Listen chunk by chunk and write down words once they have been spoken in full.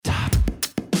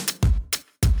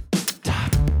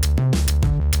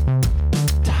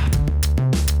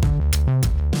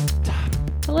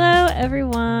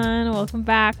everyone. Welcome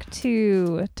back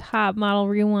to Top Model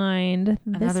Rewind.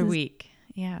 Another week.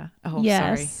 Yeah. Oh,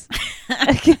 yes.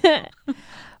 Sorry.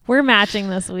 We're matching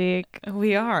this week.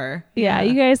 We are. Yeah,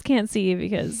 you guys can't see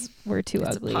because we're too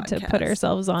ugly to put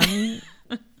ourselves on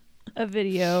a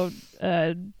video,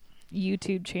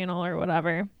 YouTube channel or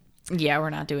whatever. Yeah,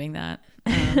 we're not doing that.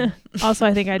 Also,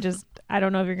 I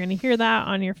don't know if you're going to hear that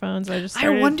on your phones. I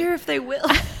wonder if they will.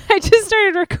 I just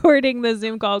started recording the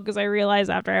Zoom call because I realized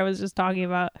after I was just talking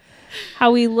about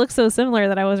how we look so similar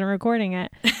that I wasn't recording it.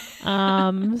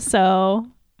 So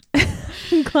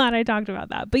I'm glad I talked about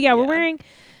that. But yeah, we're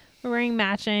wearing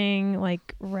matching like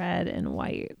red and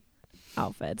white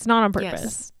outfits, not on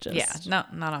purpose. Yes.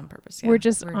 Not on purpose.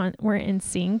 Yeah. We're in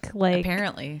sync. Like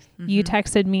apparently, you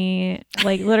texted me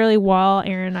like literally while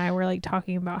Aaron and I were like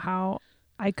talking about how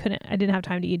I didn't have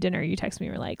time to eat dinner. You texted me,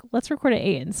 you were like, let's record at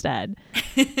 8 instead.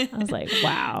 I was like,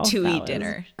 wow. To eat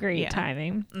dinner. Great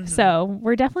timing. Mm-hmm. So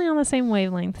we're definitely on the same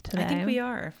wavelength today. I think we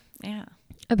are. Yeah.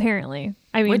 Apparently.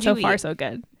 I mean, so far so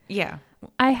good. Yeah.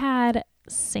 I had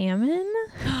salmon,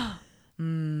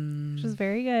 which was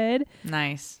very good.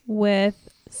 Nice. With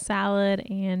salad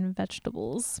and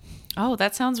vegetables. Oh,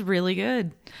 that sounds really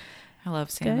good. I love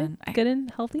salmon. Good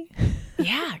and healthy.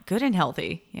 Yeah, good and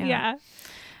healthy. Yeah.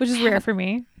 Which is rare for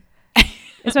me,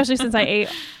 especially since I ate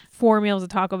 4 meals of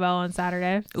Taco Bell on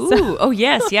Saturday. Ooh, oh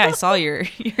yes, yeah, I saw your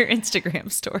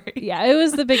Instagram story. Yeah, it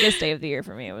was the biggest day of the year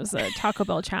for me. It was a Taco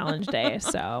Bell challenge day,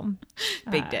 so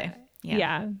big day.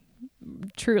 Yeah,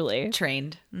 truly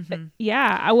trained. Mm-hmm.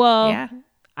 Yeah, well,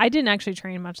 I didn't actually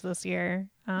train much this year.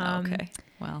 Okay,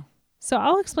 well, so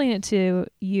I'll explain it to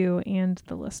you and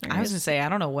the listeners. I was gonna say I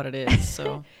don't know what it is,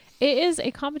 so. It is a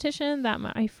competition that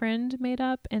my friend made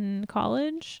up in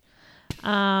college.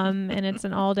 And it's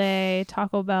an all day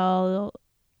Taco Bell.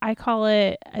 I call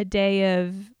it a day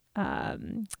of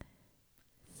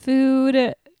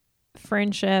food,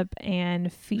 friendship,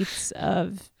 and feats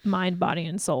of mind, body,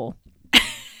 and soul.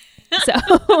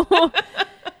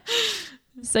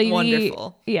 So you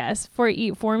wonderful.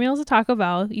 Eat 4 meals of Taco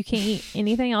Bell. You can't eat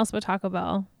anything else but Taco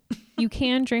Bell. You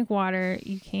can drink water.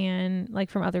 You can, like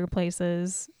from other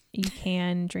places, you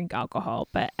can drink alcohol,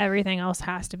 but everything else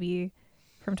has to be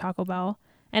from Taco Bell.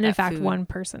 And in fact, one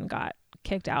person got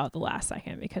kicked out at the last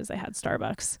second because they had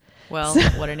Starbucks. Well,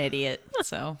 what an idiot.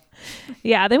 So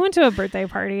yeah, they went to a birthday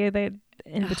party.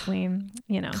 In between,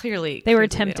 clearly they were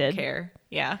tempted. They don't care.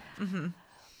 Yeah. Mm-hmm.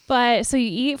 But so you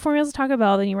eat 4 meals of Taco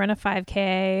Bell, then you run a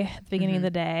 5K at the beginning of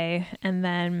the day, and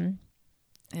then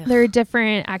there are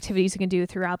different activities you can do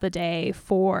throughout the day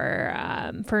for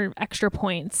extra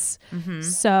points. Mm-hmm.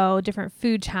 So different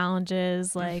food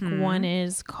challenges, like one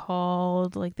is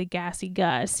called like the Gassy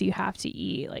Gus. You have to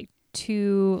eat like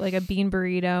a bean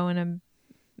burrito and a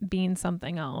bean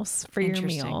something else for your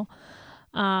meal.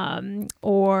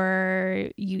 Or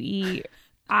you eat,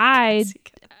 I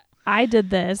did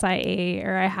this.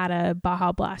 I had a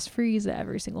Baja Blast freeze at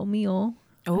every single meal.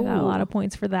 I got a lot of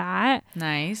points for that.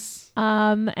 Nice.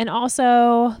 And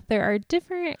also there are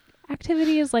different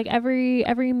activities, like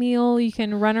every meal you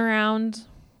can run around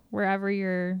wherever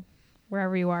you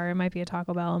are. It might be a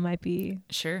Taco Bell, it might be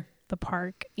the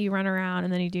park. You run around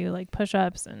and then you do like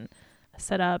push-ups and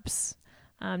sit-ups.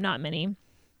 Not many.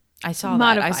 I saw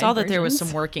that there was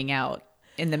some working out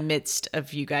in the midst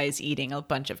of you guys eating a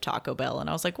bunch of Taco Bell, and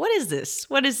I was like, what is this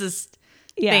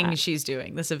thing she's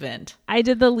doing, this event? I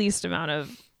did the least amount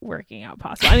of working out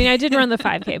possible. I mean, I did run the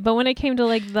 5K, but when it came to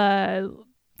like the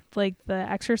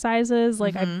exercises,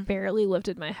 like I barely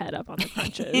lifted my head up on the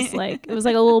crunches. Like it was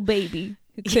like a little baby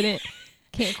who can't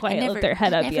quite lift their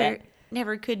head up yet.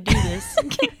 Never could do this.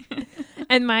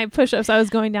 And my push-ups, I was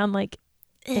going down like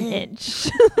an inch.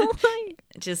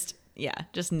 just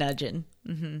nudging.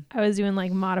 Mm-hmm. I was doing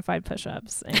like modified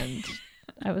push-ups and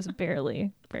I was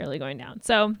barely going down.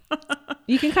 So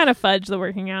you can kind of fudge the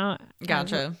working out.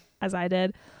 Gotcha. As I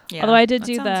did. Yeah, although I did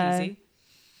do the easy.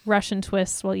 Russian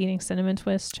twist while eating cinnamon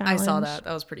twist challenge. I saw that.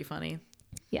 That was pretty funny.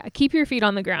 Yeah. Keep your feet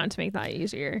on the ground to make that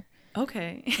easier.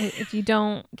 Okay. If you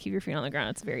don't keep your feet on the ground,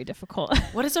 it's very difficult.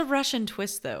 What is a Russian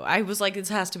twist though? I was like, this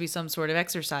has to be some sort of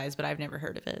exercise, but I've never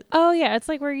heard of it. Oh yeah. It's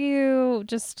like where you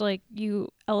just like you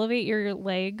elevate your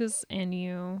legs and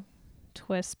you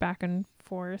twist back and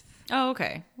forth. Oh,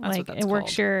 okay. That's like what that's it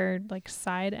works called. your like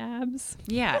side abs.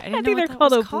 Yeah. I think they're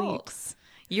called obliques.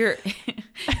 Your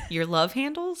love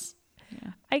handles?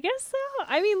 Yeah. I guess so.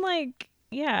 I mean, like,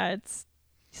 yeah, it's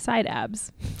side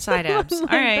abs. Side abs. All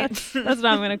right. That's what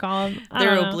I'm going to call them.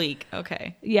 They're oblique.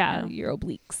 Okay. Yeah, your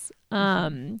obliques.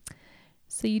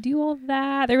 So you do all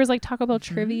that. There was like Taco Bell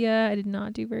trivia. I did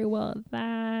not do very well at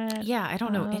that. Yeah, I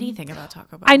don't know anything about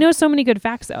Taco Bell. I know so many good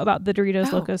facts though about the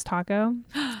Doritos Locos Taco.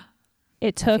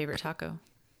 It took... My favorite taco.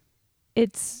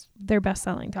 It's their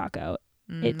best-selling taco.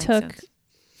 It took... Sense.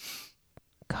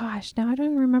 Gosh, now I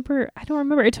don't remember.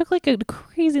 It took like a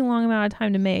crazy long amount of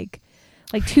time to make.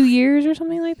 Like 2 years or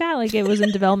something like that. Like it was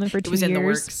in development for 2 years. It was in the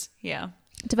works. Yeah.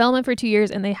 Development for 2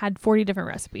 years, and they had 40 different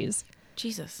recipes.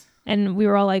 Jesus. And we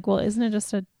were all like, well, isn't it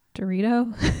just a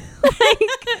Dorito?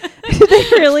 Like, do they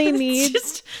really need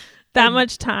that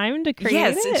much time to create it?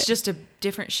 Yes, it's just a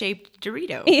different shaped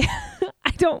Dorito. Yeah.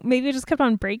 Maybe it just kept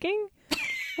on breaking.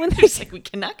 When they're like, we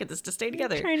cannot get this to stay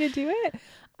together. Trying to do it.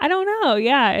 I don't know.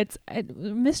 Yeah, it's a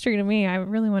mystery to me. I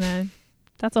really want to...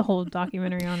 That's a whole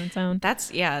documentary on its own.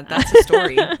 That's a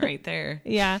story right there.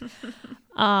 Yeah.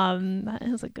 That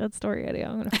is a good story idea.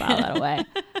 I'm going to file that away.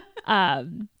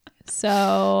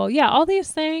 So yeah, all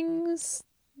these things.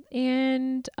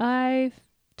 And I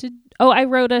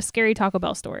wrote a scary Taco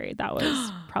Bell story. That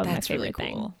was probably my favorite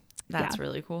really cool thing. That's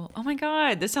really cool. Oh my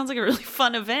God. This sounds like a really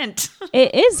fun event.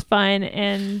 It is fun.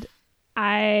 And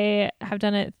I have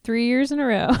done it 3 years in a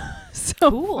row. So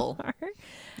cool. Far.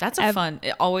 That's fun.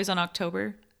 Always on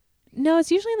October? No,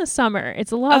 it's usually in the summer.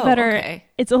 It's a lot better. Okay.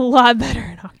 It's a lot better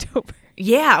in October.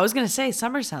 Yeah, I was going to say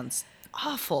summer sounds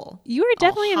awful. You are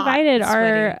definitely invited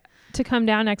to come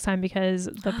down next time, because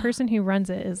the person who runs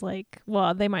it is like,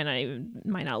 well, they might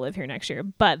not live here next year,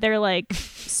 but they're like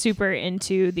super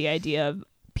into the idea of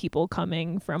people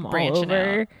coming from Branching all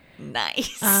over. Out.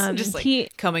 Nice. Just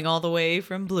coming all the way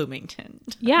from Bloomington.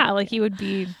 Yeah, like he would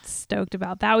be stoked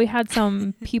about that. We had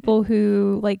some people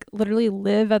who like literally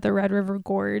live at the Red River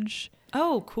Gorge.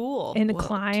 Oh, cool. And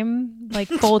climb like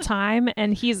full time.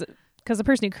 And because the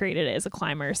person who created it is a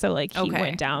climber. So like he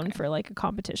went down for like a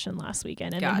competition last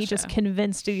weekend. And then he just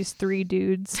convinced these 3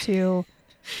 dudes to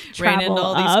travel ran into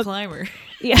all up. These climbers.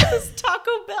 Yeah. It's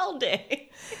Taco Bell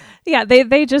Day. Yeah, they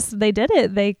did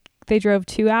it. They drove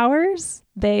 2 hours.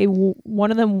 One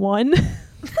of them won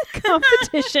the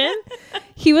competition.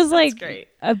 He was like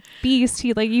a beast.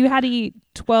 You had to eat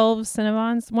 12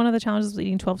 Cinnabons. One of the challenges was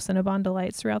eating 12 Cinnabon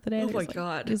delights throughout the day. Oh my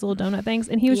God. These little donut things.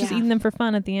 And he was just eating them for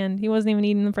fun at the end. He wasn't even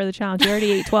eating them for the challenge. He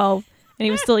already ate 12 and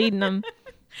he was still eating them.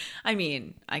 I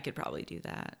mean, I could probably do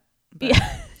that.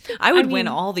 Yeah. I would win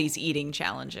all these eating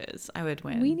challenges. I would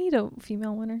win. We need a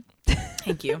female winner.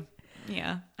 Thank you.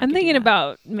 Yeah. I'm thinking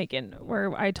about making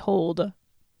where I told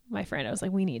my friend, I was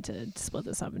like, we need to split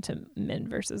this up into men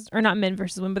versus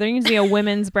women, but there needs to be a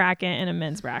women's bracket and a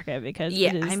men's bracket, because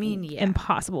it is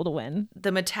impossible to win.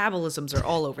 The metabolisms are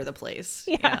all over the place.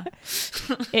 Yeah.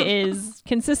 It is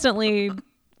consistently,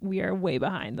 we are way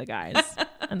behind the guys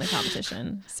in the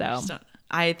competition. So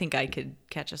I think I could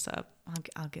catch us up.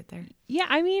 I'll get there. Yeah.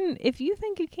 I mean, if you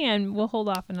think you can, we'll hold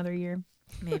off another year.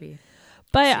 Maybe.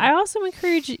 But I also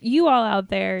encourage you all out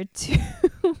there to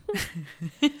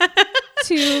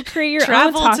create your own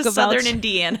Taco Bell. Travel to Southern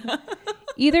Indiana.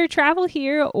 Either travel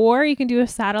here, or you can do a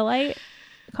satellite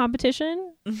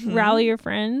competition. Rally your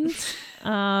friends.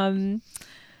 I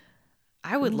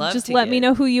would love just let me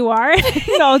know who you are,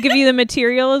 and I'll give you the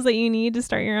materials that you need to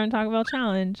start your own Taco Bell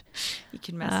challenge. You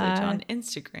can message on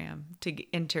Instagram to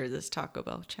enter this Taco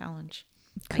Bell challenge.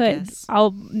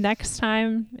 I'll next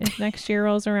time, if next year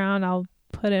rolls around, I'll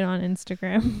put it on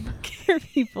Instagram for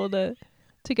people to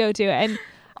go to. And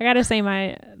I gotta say,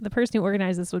 the person who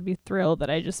organized this would be thrilled that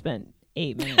I just spent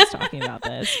 8 minutes talking about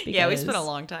this. Yeah, we spent a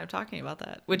long time talking about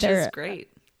that, which is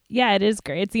great. Yeah, it is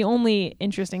great. It's the only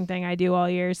interesting thing I do all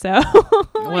year. So,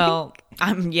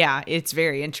 it's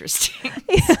very interesting.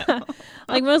 Yeah. So.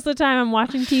 Like most of the time, I'm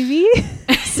watching TV.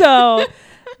 So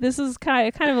this is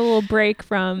kind of a little break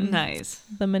from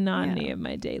the monotony of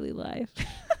my daily life.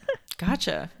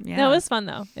 Gotcha. Yeah. No, it was fun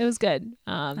though. It was good.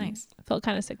 Nice. I felt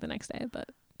kind of sick the next day, but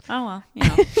oh well,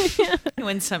 you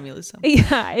win some, you lose some.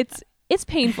 Yeah, it's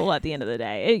painful at the end of the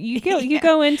day. You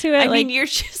go into it. I mean, you're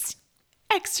just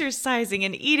exercising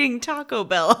and eating Taco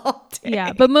Bell all day.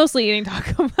 Yeah, but mostly eating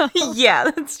Taco Bell. Yeah,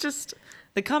 that's just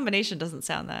the combination doesn't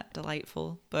sound that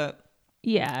delightful, but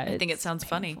yeah, I think it sounds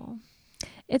funny.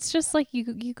 It's just like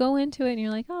you go into it and you're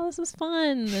like, oh, this is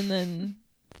fun, and then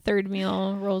third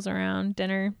meal rolls around,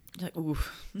 dinner, like,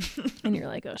 oof. And you're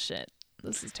like, oh shit,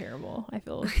 this is terrible. I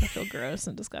feel gross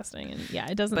and disgusting, and yeah,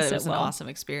 it doesn't. But sit it was well. An awesome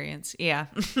experience. Yeah.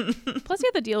 Plus, you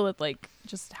have to deal with like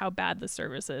just how bad the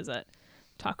service is at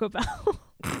Taco Bell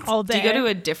all day. Did you go to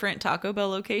a different Taco Bell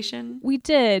location? We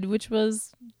did, which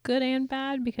was good and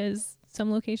bad because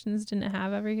some locations didn't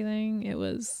have everything. It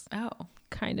was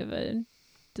kind of a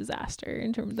disaster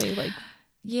in terms of like.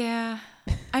 Yeah,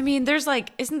 I mean, there's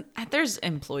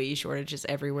employee shortages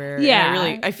everywhere.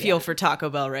 Yeah. I feel for Taco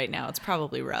Bell right now. It's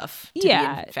probably rough to be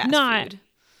in fast food.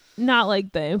 Not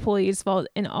like the employee's fault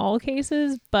in all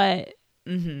cases, but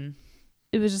it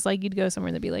was just like you'd go somewhere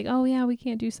and they'd be like, oh yeah, we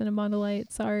can't do Cinnabon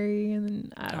Delight, sorry. And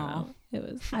then I don't know. It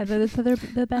was they're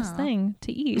the best thing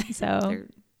to eat. So they're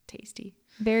tasty.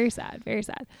 Very sad. Very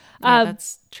sad. Yeah,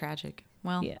 that's tragic.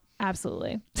 Well, yeah,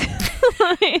 absolutely.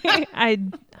 I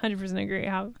 100% agree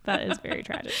how that is very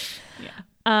tragic.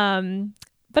 Yeah.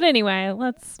 But anyway,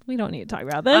 we don't need to talk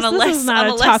about this. This is not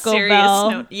a Taco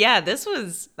Bell. Note. Yeah, that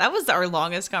was our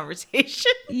longest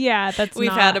conversation. Yeah,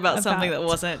 we've had about something that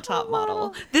wasn't Top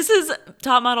Model. This is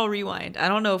Top Model Rewind. I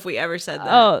don't know if we ever said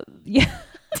that. Oh, yeah.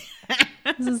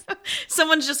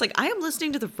 Someone's just like, I am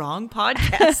listening to the wrong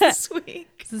podcast this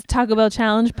week. This is Taco Bell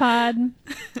Challenge Pod.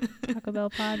 Taco Bell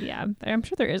Pod. Yeah, I'm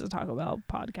sure there is a Taco Bell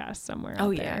podcast somewhere. Oh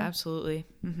yeah, absolutely.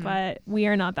 Mm-hmm. But we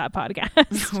are not that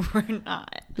podcast. No, we're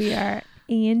not. We are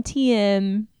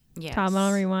ANTM. Yes. Top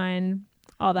Model Rewind.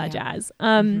 All that jazz.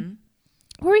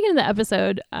 Before we get into the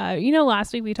episode,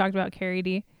 last week we talked about Carrie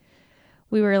D.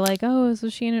 We were like, oh, is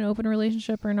she in an open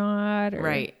relationship or not?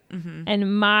 Right.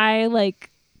 And my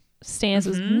stance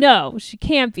was, no, she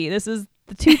can't be. This is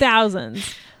the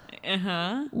 2000s.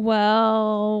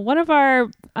 Well, one of our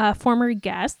former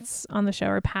guests on the show,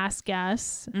 or past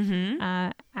guests,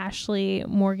 Ashley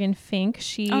Morgan Fink,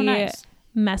 she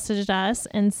messaged us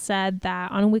and said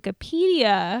that on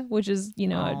Wikipedia, which is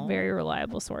a very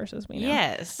reliable source, as we know.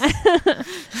 Yes.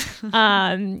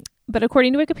 But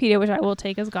according to Wikipedia, which I will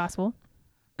take as gospel,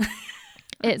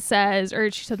 it says, or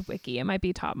she said wiki, it might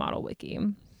be Top Model Wiki.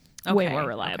 Okay, way more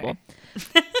reliable.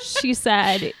 Okay. She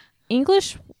said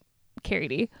English Carrie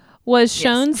D was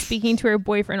shown speaking to her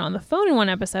boyfriend on the phone in one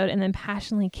episode and then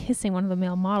passionately kissing one of the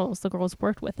male models the girls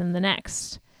worked with in the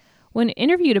next. When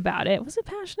interviewed about it, was it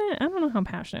passionate? I don't know how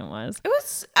passionate it was. It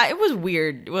was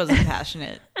weird. It wasn't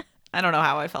passionate. I don't know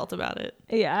how I felt about it.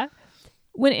 Yeah.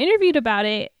 When interviewed about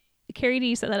it, Carrie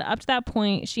D said that up to that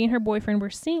point, she and her boyfriend were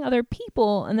seeing other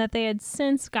people and that they had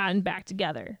since gotten back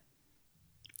together.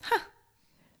 Huh.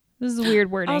 This is weird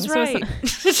wording. I was right.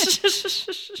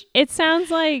 It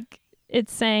sounds like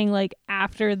it's saying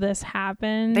after this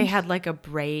happened, they had a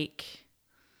break.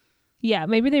 Yeah,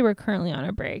 maybe they were currently on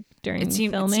a break during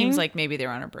filming. It seems like maybe they're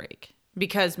on a break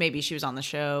because maybe she was on the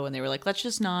show and they were like, let's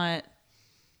just not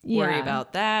worry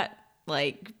about that.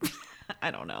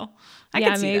 I don't know. I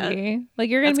could see maybe that.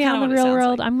 You're gonna be out in the real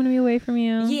world. I'm gonna be away from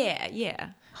you. Yeah.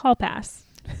 Hall pass,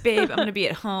 babe. I'm gonna be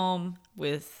at home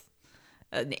with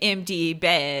an empty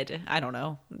bed. I don't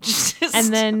know.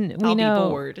 And then I'll be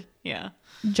bored. Yeah.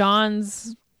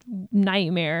 John's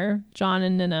nightmare, John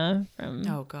and Nina from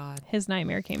his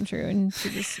nightmare came true, and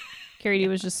Carrie D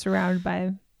was just surrounded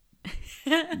by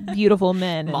beautiful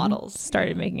men, models, and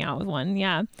started making out with one.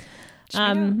 Yeah.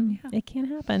 It can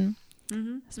happen,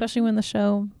 especially when the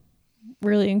show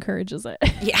really encourages it.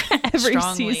 Yeah, every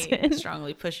season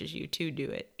strongly pushes you to do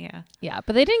it. Yeah.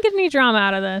 But they didn't get any drama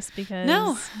out of this because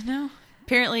no.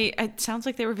 Apparently, it sounds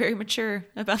like they were very mature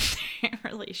about their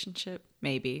relationship.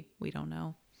 Maybe. We don't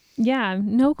know. Yeah,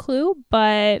 no clue,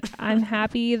 but I'm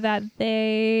happy that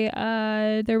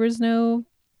there was no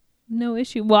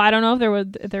issue. Well, I don't know if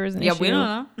there was an issue. Yeah, we don't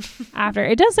know. After.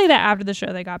 It does say that after the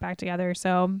show they got back together,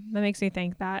 so that makes me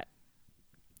think that.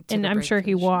 And I'm sure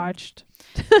he watched.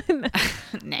 It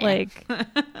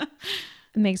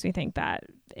makes me think that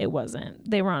it wasn't.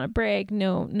 They were on a break.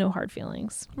 No hard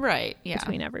feelings. Right. Yeah.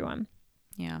 Between everyone.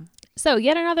 Yeah. So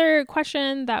yet another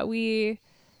question that we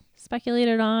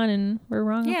speculated on and were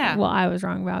wrong. Yeah. Well, I was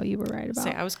wrong about. You were right about.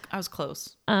 I was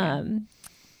close.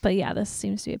 But yeah, this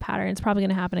seems to be a pattern. It's probably going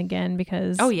to happen again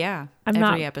because. Oh yeah.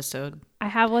 Every episode. I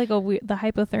have the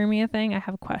hypothermia thing. I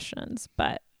have questions,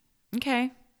 but.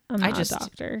 Okay. I'm not a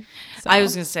doctor. So. I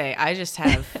was gonna say I just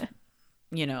have,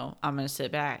 I'm gonna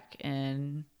sit back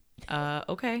and.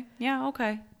 Okay.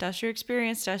 That's your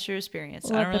experience. I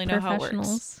don't really know how it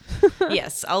works.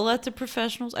 Yes, I'll let the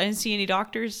professionals. I didn't see any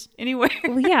doctors anywhere.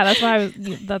 Well, yeah,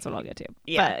 that's what I'll get to.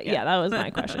 Yeah, but yeah, that was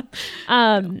my question.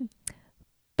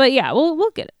 But yeah,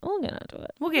 we'll get into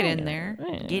it. We'll get in there.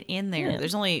 Right. Get in there. Yeah.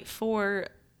 There's only 4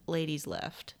 ladies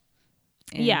left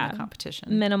in the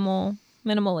competition.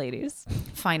 Minimal ladies.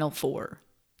 Final 4.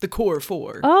 The core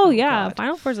 4. Oh yeah, God.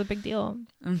 Final 4 is a big deal.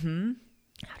 Mm-hmm.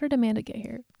 How did Amanda get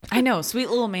here? I know, sweet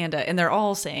little Amanda, and they're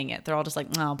all saying it. They're all just like,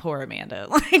 "Oh, poor Amanda."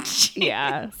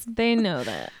 Yeah, they know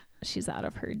that she's out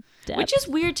of her depth. Which is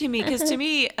weird to me because to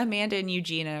me, Amanda and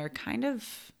Eugenia are kind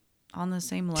of on the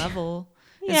same level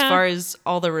as far as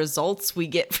all the results we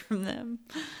get from them.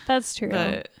 That's true.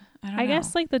 But I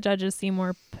guess the judges see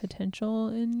more potential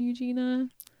in Eugenia.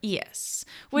 Yes.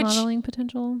 Modeling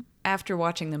potential. After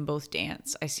watching them both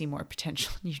dance, I see more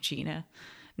potential in Eugenia.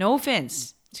 No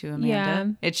offense to Amanda. Yeah.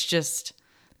 It's just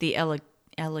the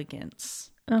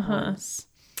elegance was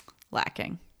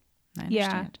lacking. I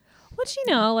understand. Which,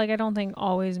 like, I don't think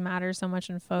always matters so much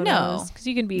in photos. Because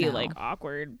you can be, like,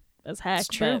 awkward as heck,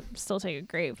 but still take a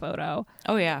great photo.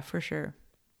 Oh, yeah, for sure.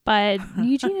 But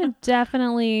Eugenia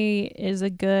definitely is a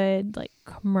good, like,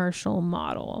 commercial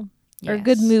model. Or a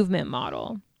good movement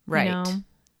model. Right.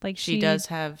 Like she was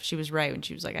right when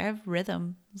she was like, I have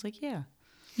rhythm. I was like, yeah.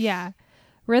 Yeah.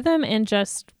 Rhythm and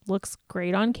just looks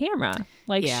great on camera.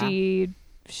 Like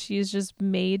she's just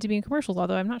made to be in commercials,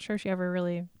 although I'm not sure she ever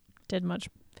really did much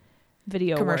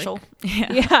video commercial work.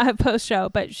 Yeah, post show,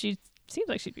 but she seems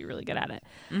like she'd be really good at it.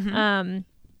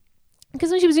 Because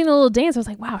when she was doing the little dance, I was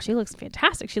like, wow, she looks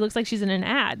fantastic. She looks like she's in an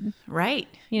ad. Right.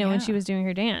 When she was doing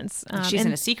her dance. She's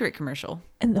in a secret commercial.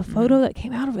 And the photo that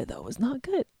came out of it, though, was not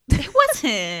good. It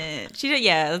wasn't.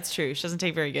 Yeah, that's true. She doesn't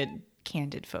take very good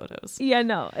candid photos. Yeah,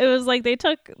 no. It was like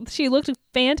she looked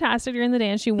fantastic during the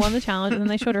dance. She won the challenge, and then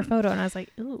they showed her photo, and I was like,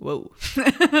 ooh. Whoa.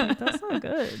 That's not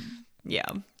good. Yeah.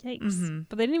 Yikes.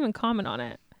 But they didn't even comment on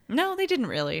it. No, they didn't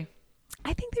really.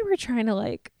 I think they were trying to,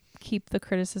 like, keep the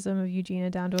criticism of Eugenia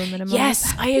down to a minimum.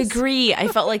 Yes, I agree. I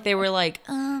felt like they were like,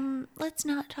 let's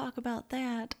not talk about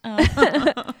that.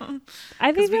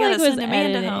 I think they like was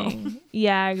Amanda home.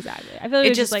 Yeah, exactly. I feel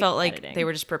like it just felt like they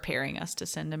were just preparing us to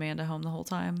send Amanda home the whole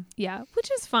time. Yeah,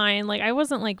 which is fine. Like, I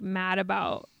wasn't like mad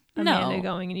about Amanda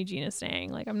going and Eugenia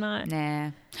staying. Like, I'm not. Nah.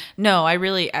 No, I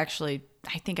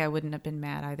think I wouldn't have been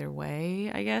mad either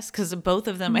way, I guess, because both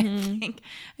of them, I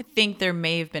think there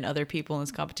may have been other people in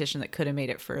this competition that could have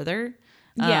made it further.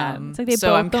 Yeah, it's like they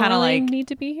both don't need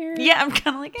to be here. Yeah, I'm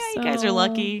kind of like, you guys are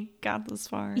lucky, got this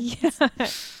far.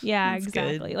 Yeah,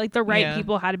 exactly. Good. Like the right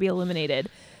people had to be eliminated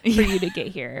for you to get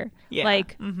here. Yeah.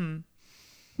 Like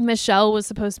Michelle was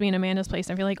supposed to be in Amanda's place,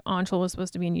 and I feel like Anshul was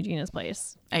supposed to be in Eugenia's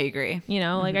place. I agree.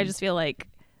 Like I just feel like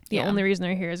the only reason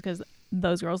they're here is because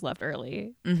those girls left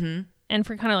early. And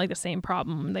for kind of like the same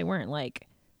problem, they weren't like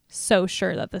so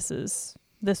sure that this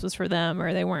was for them,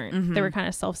 or they weren't. They were kind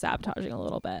of self-sabotaging a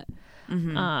little bit.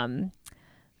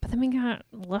 But then we got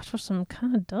left with some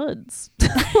kind of duds,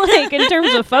 like in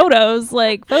terms of photos,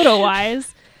 like photo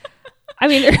wise. I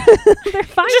mean, they're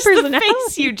fine just personalities. The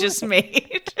face you just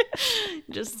made,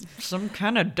 just some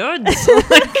kind of duds.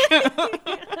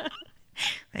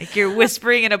 Like you're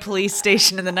whispering in a police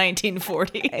station in the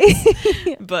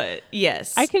 1940s. But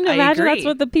yes, I can imagine that's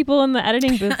what the people in the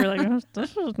editing booth were like,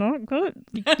 this is not good.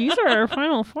 These are our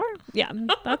final four. Yeah,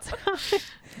 that's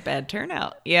bad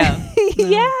turnout. Yeah.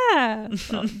 Yeah.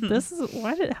 So this is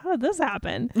how did this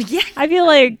happen? Yeah. I feel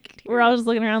like we're all just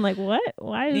looking around like, what?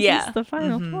 Why is this the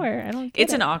final four? I don't get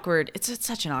it. It's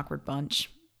such an awkward bunch.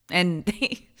 And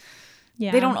they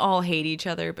don't all hate each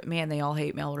other, but man, they all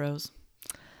hate Melrose.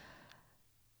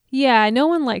 Yeah, no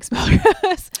one likes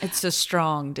Melrose. It's a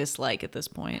strong dislike at this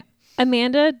point.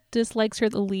 Amanda dislikes her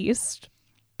the least,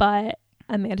 but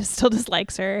Amanda still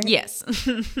dislikes her. Yes.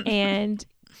 And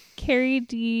Carrie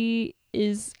D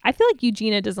I feel like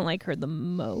Eugenia doesn't like her the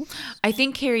most. I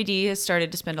think Carrie D has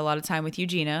started to spend a lot of time with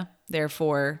Eugenia,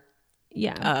 therefore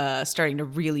starting to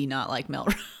really not like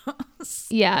Melrose.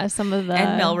 Yeah,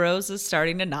 and Melrose is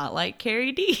starting to not like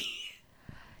Carrie D.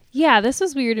 Yeah, this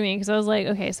was weird to me because I was like,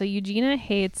 okay, so Eugenia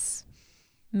hates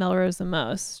Melrose the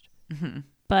most,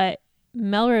 but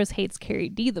Melrose hates Carrie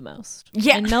D the most.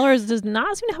 Yeah. And Melrose does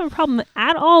not seem to have a problem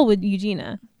at all with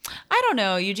Eugenia. I don't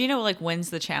know. Eugenia wins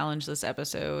the challenge this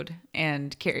episode,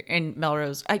 and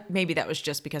Melrose, maybe that was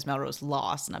just because Melrose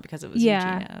lost, not because it was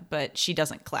Eugenia, but she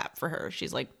doesn't clap for her.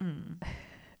 She's like,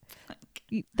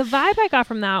 The vibe I got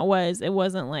from that was it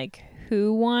wasn't like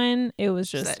who won, it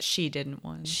was just that she didn't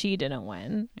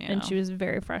win. Yeah. And she was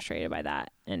very frustrated by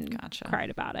that and cried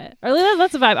about it. Or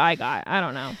that's the vibe I got. I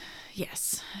don't know.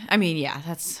 Yes. I mean,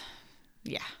 it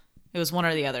was one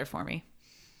or the other for me.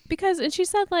 And she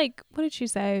said, like, what did she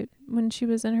say when she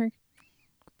was in her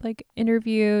like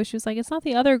interview? She was like, it's not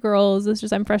the other girls, it's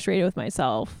just I'm frustrated with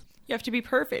myself. You have to be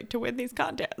perfect to win these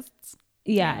contests.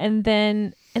 Yeah. And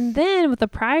then with the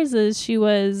prizes, she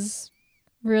was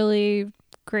really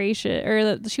gracious,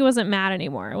 or she wasn't mad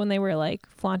anymore when they were like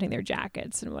flaunting their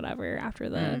jackets and whatever after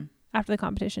the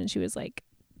competition. She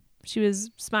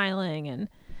was smiling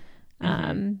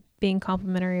and being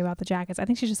complimentary about the jackets. I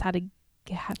think she just had to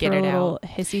get a little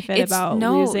hissy fit about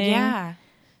losing. Yeah.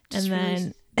 And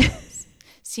then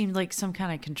seemed like some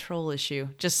kind of control issue.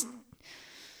 Just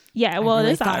well, I it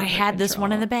is thought I had this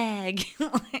one in the bag.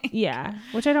 Yeah,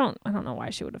 which I don't know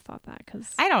why she would have thought that, because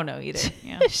I don't know either.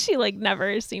 Yeah. She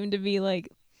never seemed to be like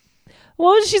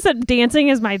What was she said? Dancing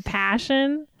is my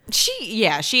passion. She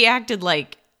acted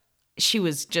like she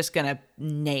was just gonna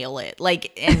nail it,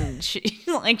 like, and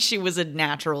she was a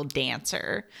natural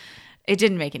dancer. It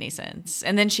didn't make any sense.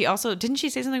 And then she also didn't she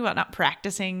say something about not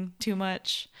practicing too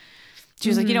much? She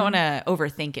was like, you don't want to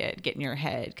overthink it, get in your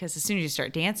head, because as soon as you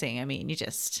start dancing, I mean, you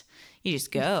just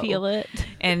go. Feel it.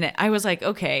 And I was like,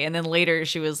 okay. And then later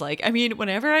she was like, I mean,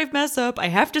 whenever I mess up, I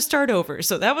have to start over.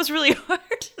 So that was really hard.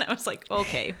 And I was like,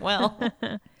 okay, well.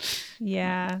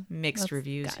 Yeah. Mixed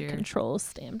reviews got here. Control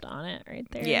stamped on it right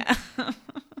there. Yeah.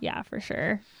 Yeah, for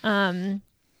sure. Yeah,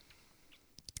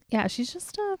 she's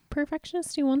just a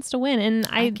perfectionist who wants to win. And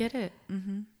I get it.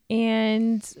 Mm-hmm.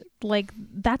 And like,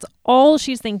 that's all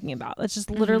she's thinking about. That's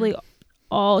just literally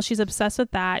all. She's obsessed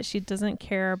with that. She doesn't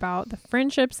care about the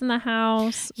friendships in the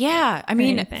house. Yeah. I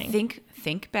mean,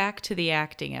 think back to the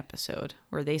acting episode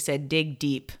where they said, dig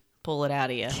deep, pull it out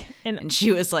of you. And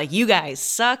she was like, you guys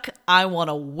suck. I want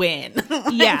to win.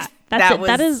 Yeah.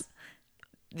 That is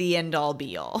the end all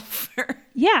be all for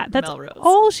that's Melrose.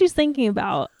 All she's thinking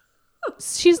about.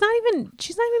 She's not even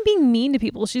being mean to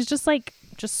people. She's just like,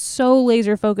 so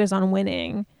laser focused on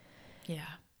winning. Yeah.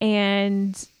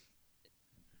 And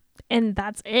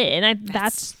that's it. And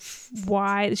that's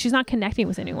why she's not connecting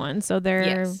with anyone. So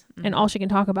and all she can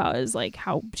talk about is like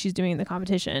how she's doing in the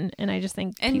competition. And I just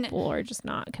think people are just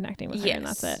not connecting with her, and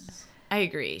that's it. I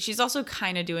agree. She's also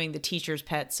kind of doing the teacher's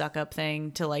pet suck up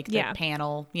thing to like the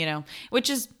panel,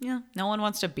 which is, no one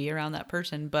wants to be around that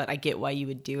person, but I get why you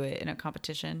would do it in a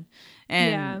competition.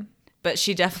 And but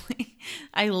she definitely,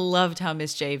 I loved how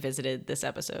Miss J visited this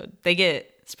episode. They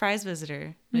get surprise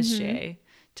visitor, Miss J,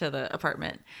 to the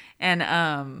apartment. And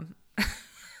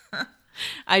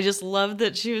I just loved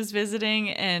that she was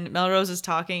visiting and Melrose is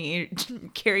talking.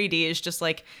 Carrie D is just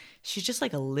like, she's just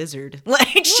like a lizard.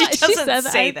 Like, she doesn't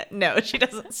say that. No, she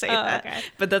doesn't say that. Okay.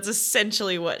 But that's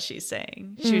essentially what she's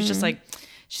saying. She was just like,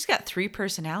 she's got 3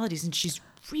 personalities and she's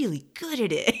really good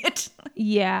at it.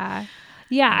 Yeah.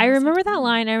 Yeah, I remember that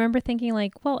line. I remember thinking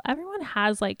like, well, everyone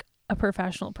has like a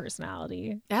professional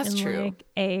personality. That's true. Like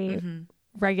a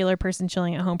regular person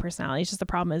chilling at home personality. It's just the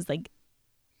problem is like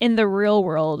in the real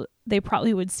world, they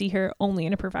probably would see her only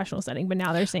in a professional setting, but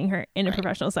now they're seeing her in a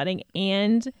professional setting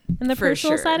and in the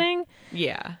personal setting.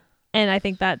 Yeah. And I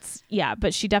think that's,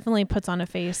 but she definitely puts on a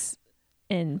face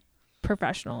in her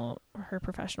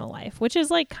professional life, which is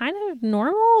like kind of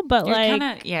normal, but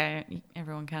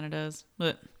everyone kind of does.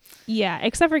 But yeah,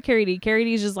 except for Carrie D. Carrie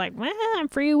D is just like, I'm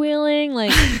freewheeling.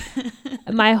 Like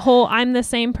I'm the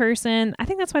same person. I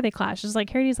think that's why they clash. It's like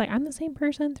Carrie D's like, I'm the same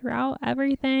person throughout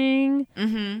everything.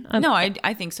 Mm-hmm. No,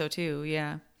 I think so too.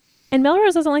 Yeah. And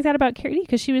Melrose doesn't like that about Carrie D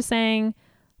because she was saying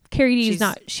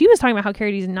she was talking about how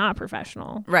Carrie D's not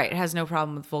professional. Right. Has no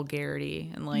problem with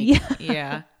vulgarity and like,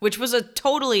 which was a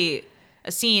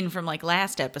scene from like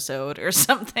last episode or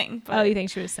something. But you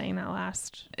think she was saying that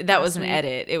last? That was an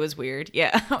edit. It was weird.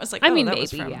 Yeah. I was like, maybe,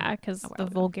 because the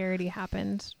vulgarity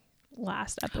happened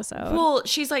last episode. Well,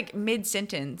 she's like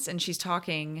mid-sentence and she's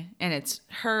talking and it's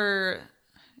her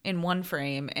in one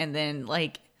frame and then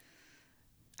like,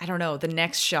 I don't know, the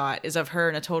next shot is of her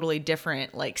in a totally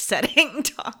different like setting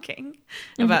talking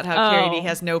about how Carrie D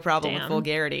has no problem with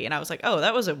vulgarity. And I was like, oh,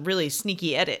 that was a really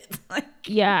sneaky edit.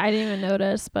 Yeah, I didn't even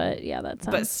notice, but yeah, that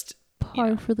sounds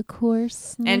par for the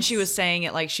course. And she was saying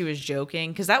it like she was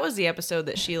joking because that was the episode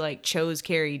that she like chose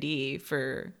Carrie D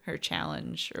for her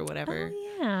challenge or whatever.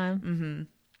 Oh, yeah. Mm-hmm.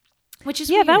 Which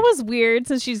is weird. That was weird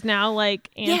since she's now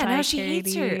like anti now she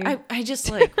hates her. I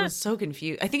just like was so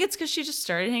confused. I think it's because she just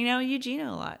started hanging out with Eugenia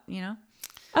a lot,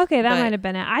 Okay, that might have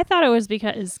been it. I thought it was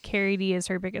because Carrie D is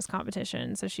her biggest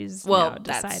competition, so she's now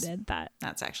decided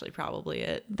that's actually probably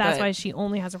it. That's why she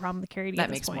only has a problem with Carrie D. That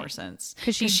makes more sense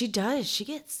because she does. She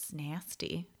gets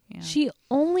nasty. Yeah.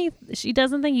 She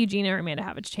doesn't think Eugenia or Amanda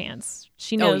have a chance.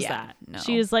 She knows that. No.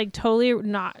 She is like totally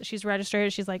not. She's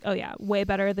registered. She's like, oh yeah, way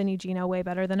better than Eugenia, way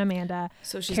better than Amanda.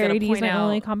 So she's Carrie D's my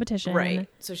only competition. Right.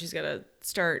 So she's got to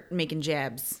start making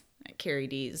jabs at Carrie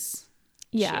D's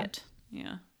shit.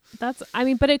 Yeah.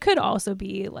 But it could also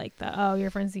be like you're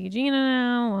friends with Eugenia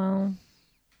now. Well,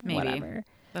 maybe. Whatever.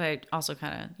 But I also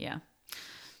kind of,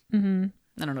 Mm-hmm.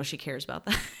 I don't know if she cares about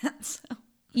that. So.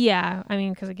 Yeah,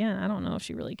 because again, I don't know if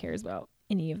she really cares about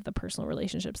any of the personal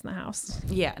relationships in the house.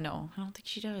 Yeah, no, I don't think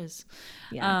she does.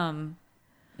 Yeah.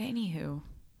 Anywho,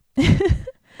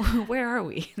 where are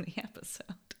we in the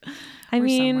episode? I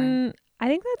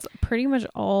think that's pretty much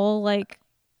all like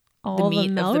all the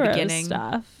meat of the beginning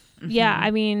stuff. Mm-hmm.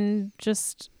 Yeah,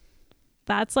 just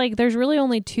that's like there's really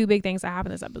only 2 big things that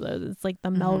happen in this episode. It's like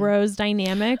the Melrose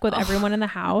dynamic with everyone in the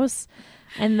house,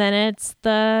 and then it's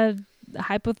the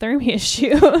hypothermia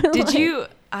shoe. Did you?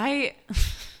 I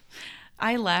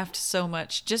laughed so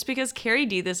much just because Carrie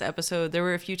D this episode, there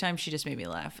were a few times she just made me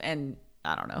laugh. And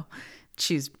I don't know.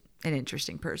 She's an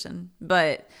interesting person.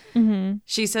 But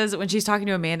she says that when she's talking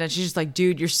to Amanda, she's just like,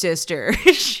 dude, your sister.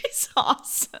 She's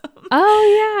awesome.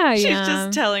 Oh, yeah. She's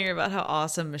just telling her about how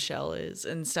awesome Michelle is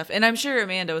and stuff. And I'm sure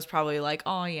Amanda was probably like,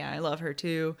 oh, yeah, I love her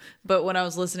too. But when I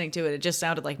was listening to it, it just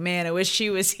sounded like, man, I wish she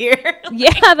was here.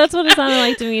 Yeah, that's what it sounded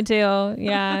like to me too.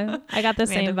 Yeah, I got the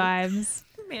same vibes.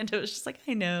 Amanda was just like,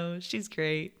 I know, she's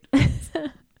great.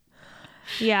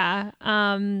 Yeah.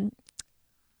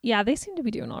 Yeah, they seem to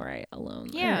be doing all right alone.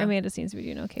 Yeah. Amanda seems to be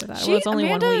doing okay with that. Well, it's only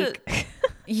 1 week.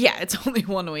 Yeah, it's only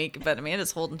 1 week, but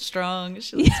Amanda's holding strong.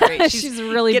 She looks great. She's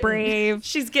really brave.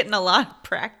 She's getting a lot of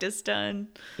practice done.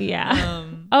 Yeah.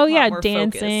 Oh, yeah,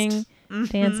 dancing.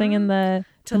 Dancing in the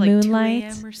like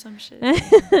moonlight. 2 a.m. or some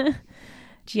shit.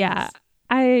 Yeah.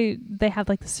 They have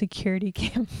like the security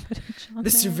cam footage on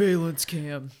there. Surveillance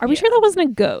cam. Are we sure that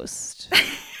wasn't a ghost?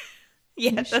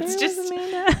 Yeah, that's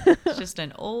just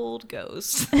an old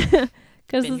ghost. Been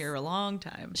here a long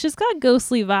time. She's got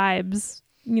ghostly vibes,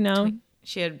 you know.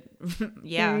 She had,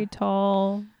 very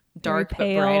tall, dark but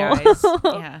pale. bright eyes.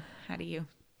 Yeah. How do you?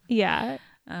 Yeah.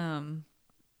 No.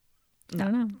 I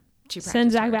don't know.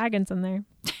 Send Zach Baggins in there.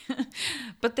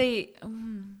 But they.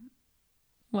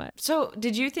 What? So,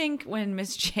 did you think when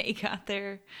Miss J got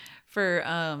there for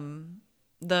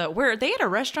where they at a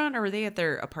restaurant or were they at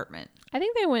their apartment? I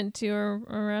think they went to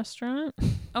a restaurant.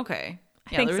 Okay.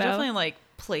 Yeah, there were so. Definitely like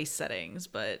place settings,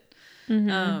 but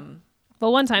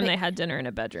well, one time they had dinner in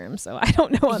a bedroom, so I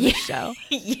don't know on the show.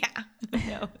 Yeah, who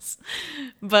knows?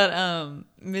 But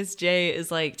Miss J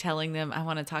is like telling them, I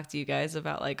want to talk to you guys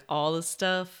about like all the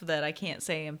stuff that I can't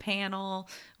say in panel,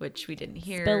 which we didn't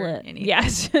hear. Spill it. Anything.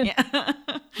 Yes. Yeah.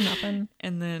 Nothing.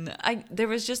 And then there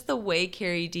was just the way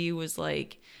Carrie D was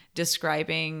like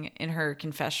describing in her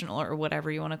confessional or whatever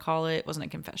you want to call it. It wasn't a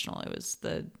confessional. It was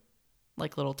the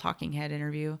like little talking head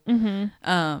interview.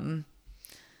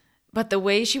 But the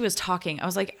way she was talking, I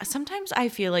was like, sometimes I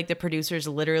feel like the producers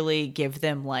literally give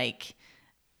them like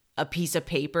a piece of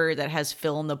paper that has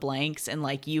fill in the blanks and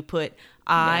like you put,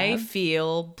 I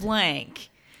feel blank.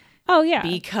 Oh, yeah.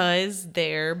 Because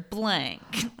they're blank.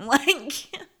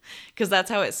 Like, because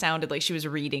that's how it sounded like she was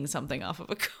reading something off of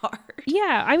a card.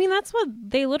 Yeah. I mean, that's what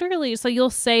they literally, so you'll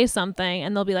say something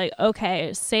and they'll be like,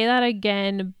 okay, say that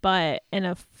again, but in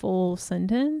a full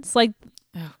sentence. Like,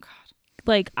 oh, God.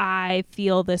 Like, I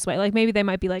feel this way. Like, maybe they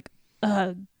might be like,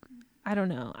 I don't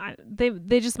know.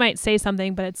 They just might say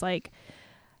something, but it's like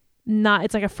not,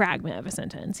 it's like a fragment of a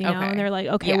sentence, you know? And they're like,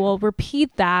 okay, well,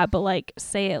 repeat that, but like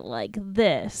say it like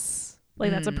this. Like,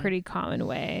 that's a pretty common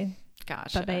way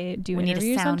that they do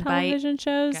interviews on television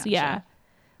shows. Gotcha. Yeah.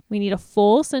 We need a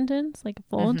full sentence, like a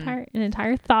full an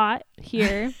entire thought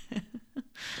here.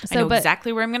 I know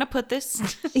exactly where I'm going to put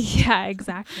this. Yeah,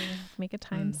 exactly. Make a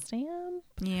timestamp.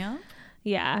 Yeah.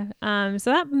 Yeah.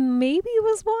 So that maybe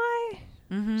was why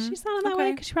she sounded that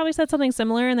way. Because she probably said something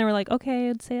similar and they were like, okay,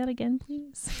 I'd say that again,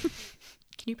 please.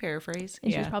 Can you paraphrase?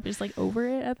 And she was probably just like over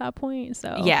it at that point.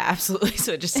 So yeah, absolutely.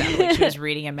 So it just sounded like she was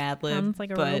reading a Mad Lib. Sounds like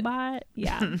a robot.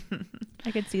 Yeah.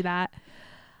 I could see that.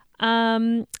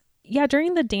 Yeah,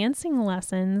 during the dancing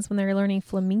lessons when they were learning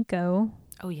flamenco.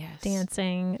 Oh, yes.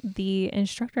 Dancing, the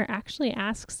instructor actually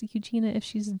asks Eugenia if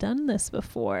she's done this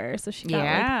before. So she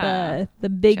got like the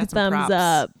big thumbs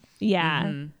up.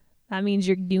 Yeah. That means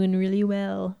you're doing really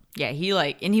well. Yeah, he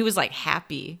was like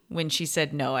happy when she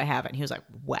said, no, I haven't. He was like,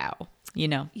 wow, you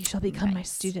know. You shall become my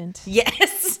student.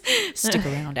 Yes. Stick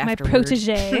around afterward. My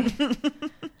protege.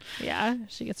 Yeah,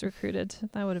 she gets recruited.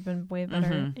 That would have been way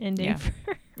better ending for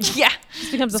her. Yeah.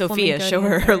 She becomes Sophia, show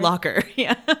her her locker.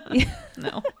 Yeah.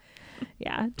 No.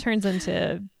 Yeah, turns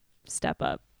into Step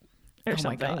Up or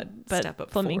something. My God. But Step Up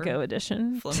Flamenco 4.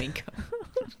 Edition. Flamenco.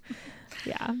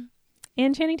 Yeah.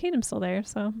 And Channing Tatum's still there,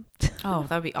 so. Oh,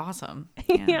 that would be awesome.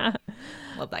 Yeah.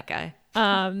 Love that guy.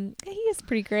 He is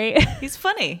pretty great. He's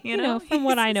funny, you know from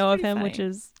what I know of him, funny. which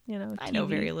is, TV, I know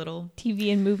very little.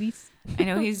 TV and movies. I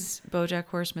know he's BoJack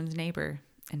Horseman's neighbor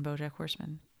in BoJack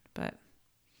Horseman, but.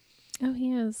 Oh,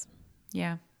 he is.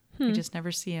 Yeah. You just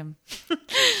never see him.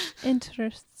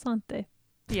 Interessante.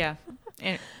 Yeah.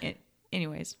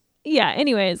 Anyways. Yeah.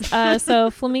 Anyways.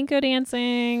 So flamenco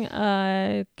dancing.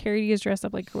 Carrie D is dressed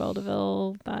up like Cruella de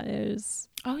Vil. That is.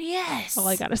 Oh yes. All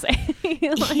I gotta say.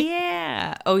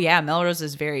 Yeah. Oh yeah. Melrose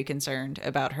is very concerned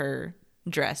about her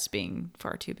dress being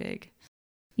far too big.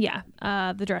 Yeah.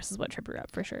 The dress is what tripped her up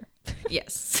for sure.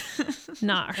 Yes.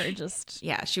 Not her just.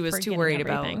 Yeah. She was too worried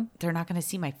about they're not going to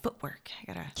see my footwork. I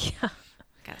gotta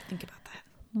think about that.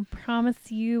 I promise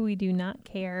you we do not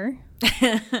care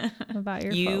about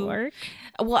your footwork.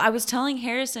 Well, I was telling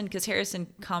Harrison, because Harrison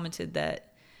commented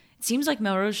that it seems like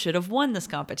Melrose should have won this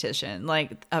competition,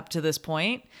 like up to this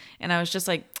point. And I was just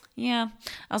like, yeah.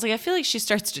 I was like, I feel like she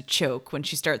starts to choke when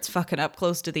she starts fucking up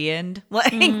close to the end.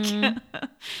 Like,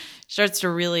 starts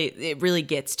to it really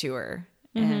gets to her.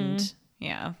 And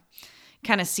yeah,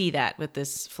 kind of see that with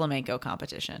this flamenco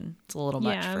competition. It's a little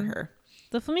much for her.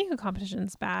 The flamenco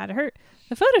competition's bad.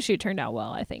 The photo shoot turned out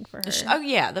well, I think, for her. Oh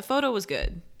yeah, the photo was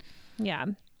good. Yeah.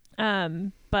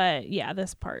 But yeah,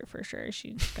 this part for sure.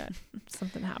 She got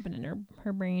something happened in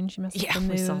her brain. She must have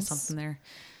we saw something there.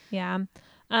 Yeah.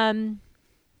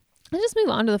 Let's just move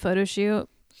on to the photo shoot.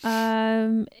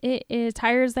 It is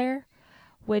Tyra's there,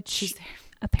 which she's there.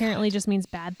 Apparently just means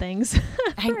bad things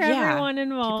for everyone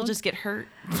involved. People just get hurt.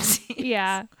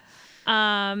 Yeah.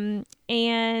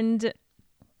 And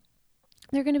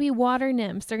they're going to be water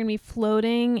nymphs. They're going to be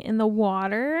floating in the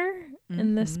water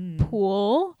in this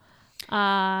pool.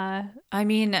 I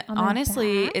mean,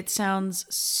 honestly, it sounds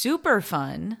super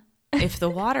fun if the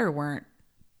water weren't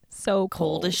so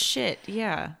cold as shit.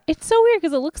 Yeah. It's so weird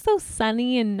because it looks so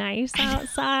sunny and nice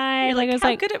outside. Like, I was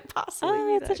how could it possibly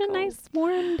be it's such cold? a nice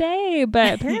warm day,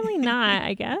 but apparently not,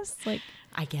 I guess.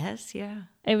 I guess, yeah.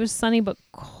 It was sunny but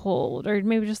cold, or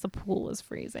maybe just the pool was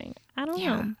freezing. I don't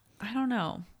know. I don't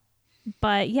know.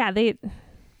 But yeah,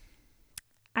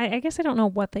 I guess I don't know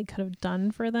what they could have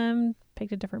done for them.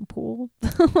 Picked a different pool.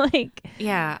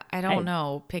 Yeah, I don't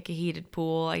know. Pick a heated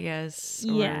pool, I guess.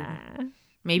 Yeah.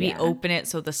 Maybe open it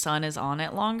so the sun is on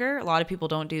it longer. A lot of people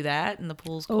don't do that and the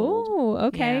pool's cold. Oh,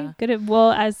 okay. Yeah. Good.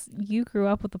 Well, as you grew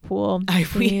up with the pool,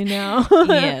 you know.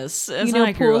 Yes. You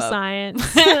know pool science.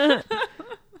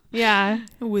 Yeah.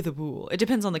 With a pool. It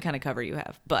depends on the kind of cover you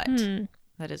have, but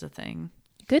that is a thing.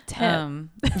 Good tip.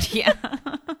 Yeah.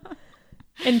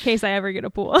 In case I ever get a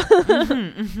pool.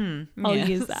 I'll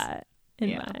use that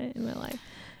in my life.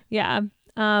 Yeah.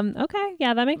 Okay.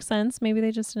 Yeah, that makes sense. Maybe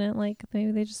they just didn't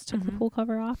maybe they just took the pool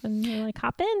cover off and they're like,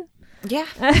 hop in. Yeah.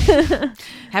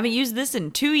 Haven't used this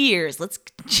in 2 years. Let's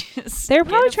just They're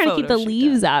probably trying to keep the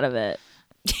leaves out of it.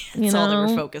 That's all they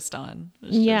were focused on.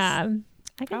 Yeah.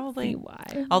 I can probably see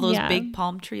why. All those big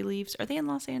palm tree leaves. Are they in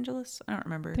Los Angeles? I don't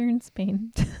remember. They're in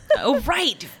Spain. Oh,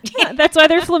 right. Yeah, that's why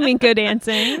they're flamenco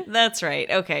dancing. That's right.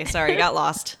 Okay. Sorry. Got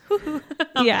lost.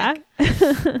 Yeah.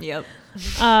 Yep.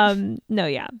 No,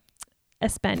 yeah.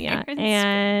 España.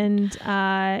 And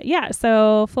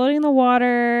so floating in the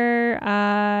water,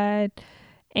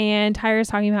 and Tyra's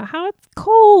talking about how it's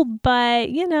cold, but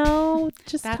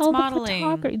just tell modeling. The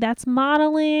photographer. That's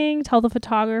modeling. Tell the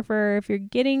photographer if you're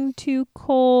getting too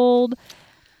cold.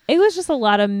 It was just a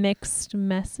lot of mixed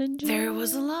messages. There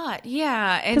was a lot,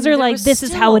 yeah. Because they're like, this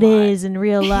is how it is in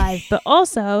real life, but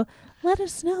also let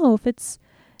us know if it's.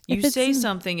 You say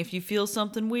something if you feel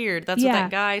something weird. That's what that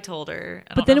guy told her.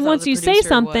 But then once you say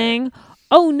something,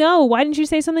 oh no, why didn't you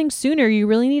say something sooner? You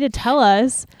really need to tell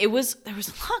us. There was a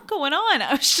lot going on.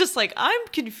 I was just like, I'm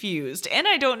confused and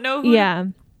I don't know who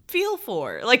to feel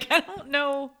for. I don't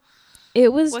know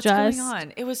what's going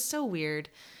on. It was so weird.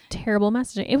 Terrible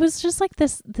messaging. It was just like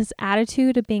this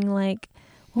attitude of being like,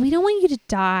 well, we don't want you to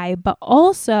die, but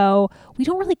also we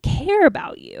don't really care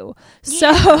about you.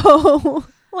 Yeah. So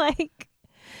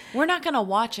we're not going to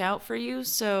watch out for you,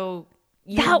 so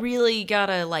you really got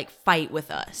to fight with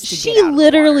us. She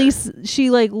literally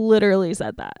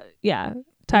said that. Yeah.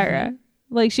 Tyra.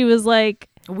 She was like,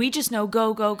 we just know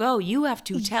go, go, go. You have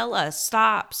to tell us,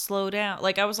 stop, slow down.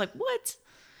 I was like, what?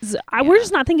 We're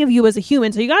just not thinking of you as a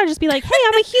human, so you got to just be like, hey,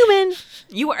 I'm a human.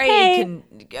 You are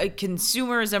a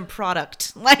consumerism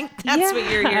product. That's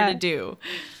what you're here to do.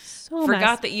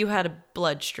 Forgot that you had a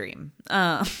bloodstream.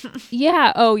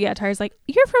 Yeah. Oh, yeah. Tyra's like,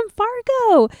 you're from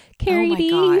Fargo, Carrie D.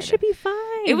 You should be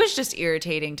fine. It was just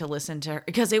irritating to listen to her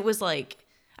because it was I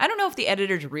don't know if the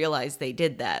editors realized they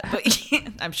did that, but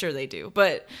I'm sure they do.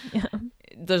 But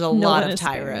there's a lot of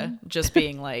Tyra just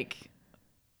being like,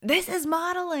 this is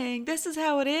modeling. This is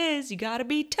how it is. You got to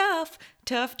be tough,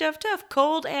 tough, tough, tough,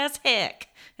 cold as heck.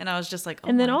 And I was just like, oh,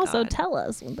 and then also tell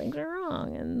us when things are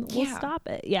wrong and we'll stop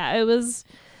it. Yeah, it was.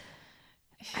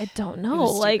 I don't know,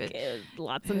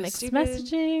 lots of mixed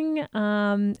messaging.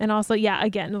 And also,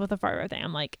 again, with the Fargo thing,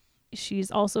 I'm like, she's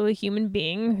also a human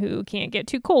being who can't get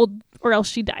too cold or else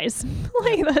she dies.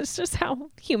 That's just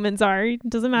how humans are. It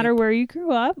doesn't matter where you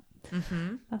grew up.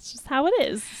 Mm-hmm. That's just how it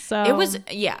is. So it was,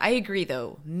 I agree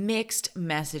though. Mixed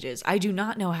messages. I do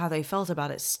not know how they felt about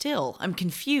it still. I'm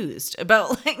confused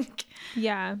about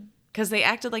because they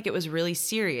acted like it was really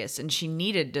serious and she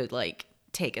needed to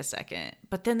take a second,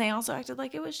 but then they also acted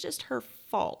like it was just her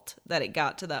fault that it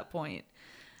got to that point.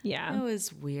 Yeah. It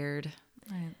was weird.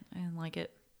 I didn't like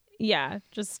it. Yeah.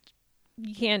 Just,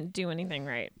 you can't do anything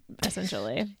right,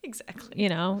 essentially. Exactly. You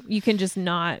know, you can just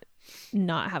not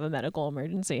have a medical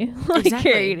emergency. Like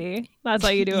Carity. That's how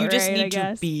you do it, right? You just need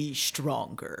to be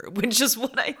stronger, which is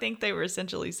what I think they were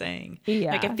essentially saying.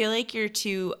 Yeah. Like, I feel like you're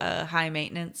too high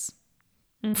maintenance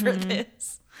for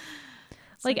this.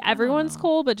 Like everyone's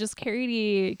cool, but just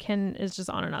Carity is just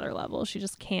on another level. She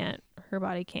just can't, her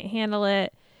body can't handle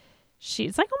it.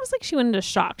 It's like almost like she went into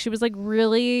shock. She was like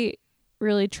really,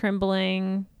 really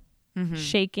trembling,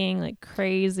 shaking like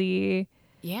crazy.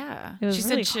 Yeah. It was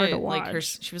really hard to watch. Like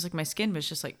she was like, my skin was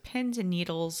just like pins and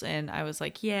needles. And I was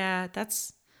like, yeah,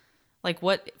 that's like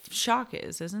what shock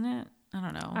is, isn't it? I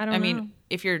don't know. I mean,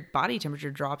 if your body temperature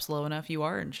drops low enough, you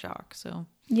are in shock. So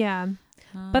yeah.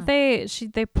 But they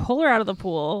pull her out of the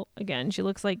pool again. She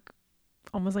looks like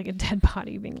almost like a dead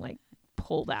body being like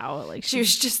pulled out. Like she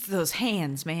was just those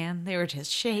hands, man. They were just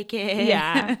shaking.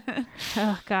 Yeah.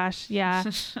 Oh gosh. Yeah.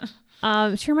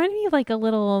 She reminded me of like a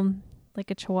little,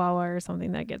 like a chihuahua or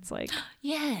something that gets like,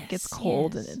 gets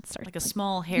cold and it starts like a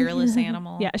small hairless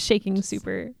animal. Yeah. Shaking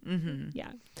super.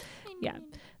 Yeah. Yeah.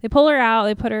 They pull her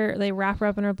out. They wrap her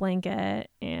up in her blanket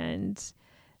and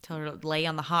tell her to lay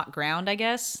on the hot ground, I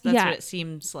guess. That's what it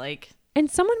seems like. And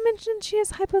someone mentioned she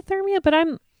has hypothermia,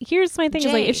 but here's my thing,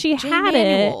 is like if she had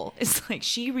it, it's like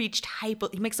she reached he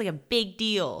makes like a big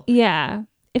deal. Yeah.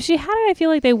 If she had it, I feel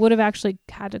like they would have actually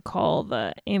had to call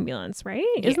the ambulance, right?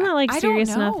 Yeah. Isn't that like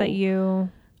serious enough that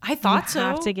I thought so.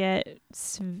 Have to get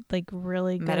like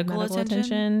really good medical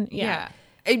attention? Yeah.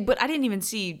 But I didn't even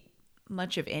see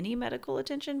much of any medical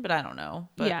attention, but I don't know.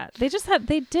 But yeah, they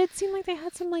did seem like they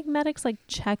had some like medics like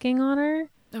checking on her.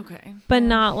 Okay. But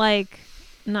not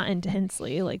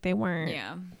intensely. Like they weren't.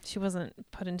 Yeah. She wasn't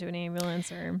put into an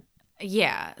ambulance or.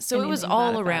 Yeah. So it was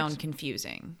all around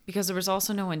confusing because there was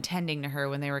also no one tending to her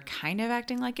when they were kind of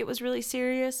acting like it was really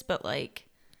serious, but like,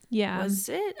 yeah, was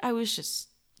it? I was just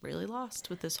really lost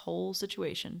with this whole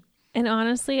situation. And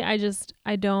honestly, I should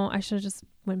have just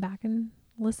went back and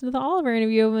listen to the Oliver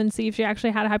interview and see if she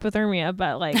actually had hypothermia,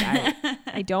 but like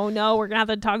I don't know. We're gonna have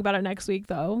to talk about it next week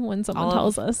though when someone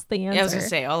tells us the answer. Yeah, I was gonna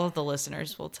say all of the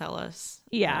listeners will tell us.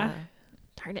 Yeah.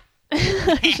 Darn it.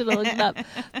 I should have looked it up.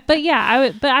 But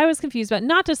yeah, I was confused, but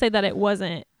not to say that it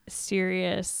wasn't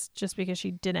serious just because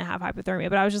she didn't have hypothermia,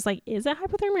 but I was just like, is it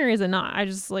hypothermia or is it not? I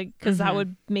just like, because that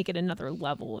would make it another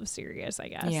level of serious, I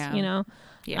guess. Yeah. You know?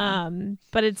 Yeah.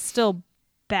 But it's still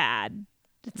bad.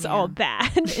 It's all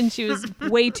bad. And she was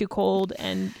way too cold,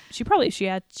 and she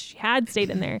had stayed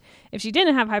in there. If she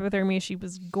didn't have hypothermia, she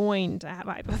was going to have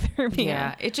hypothermia.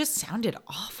 Yeah, it just sounded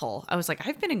awful. I was like,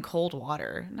 I've been in cold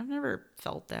water and I've never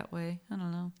felt that way. I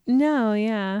don't know. No,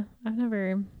 yeah. I've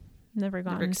never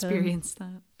experienced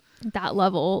that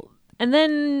level. And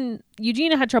then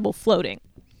Eugenia had trouble floating.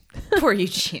 Poor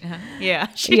Eugenia. Yeah.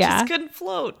 She just couldn't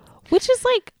float. Which is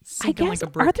like, sinking, I guess,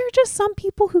 like are there just some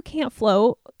people who can't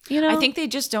float? You know, I think they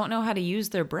just don't know how to use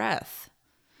their breath.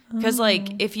 Because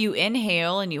like if you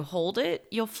inhale and you hold it,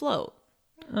 you'll float.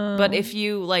 But if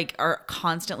you like are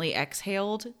constantly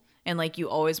exhaled and like you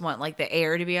always want like the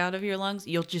air to be out of your lungs,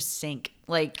 you'll just sink.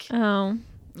 Like,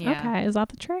 okay, is that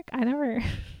the trick? I never.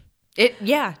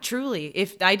 Truly.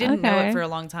 If I didn't know it for a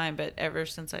long time, but ever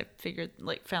since I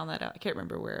found that out, I can't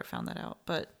remember where I found that out,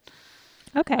 but.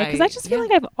 Okay, because I just feel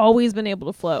like I've always been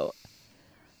able to float.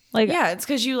 Like, it's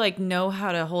because you like know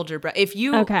how to hold your breath. If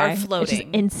you are floating, it's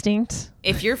just instinct.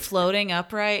 If you're floating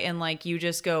upright and like you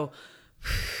just go,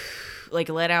 like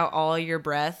let out all your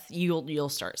breath, you'll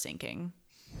start sinking.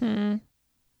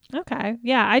 Okay,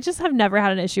 yeah, I just have never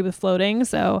had an issue with floating,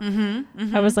 so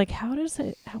I was like,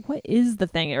 what is the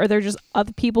thing? Are there just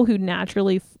other people who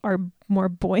naturally are more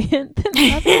buoyant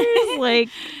than others? Like,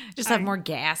 just have more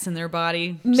gas in their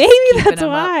body. Maybe that's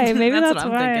why. Maybe that's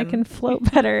why I can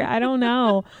float better. I don't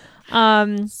know.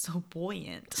 So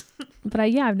buoyant. But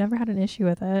I've never had an issue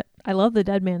with it. I love the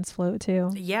dead man's float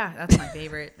too. Yeah, that's my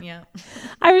favorite. Yeah.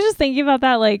 I was just thinking about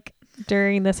that like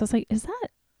during this. I was like, is that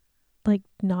like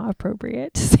not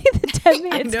appropriate to say the dead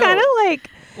man? It's kind of like,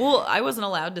 well, I wasn't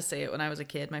allowed to say it when I was a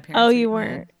kid. My parents. Oh, you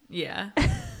weren't. Yeah.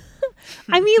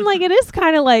 I mean, like, it is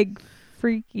kind of like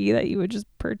freaky that you would just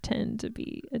pretend to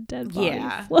be a dead body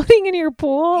floating in your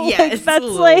pool. Yeah, like, it's that's a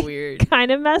little like weird.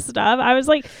 Kind of messed up. I was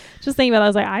like just thinking about it. I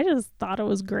was like, I just thought it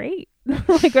was great.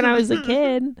 Like when I was a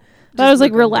kid, that was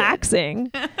like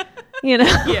relaxing. You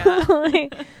know? Yeah.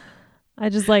 Like, I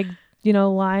just like,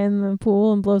 lie in the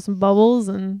pool and blow some bubbles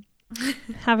and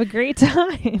have a great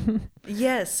time.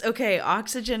 Yes. Okay.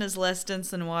 Oxygen is less dense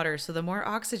than water. So the more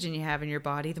oxygen you have in your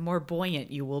body, the more buoyant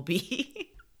you will be.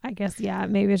 I guess, yeah.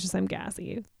 Maybe it's just I'm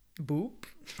gassy. Boop.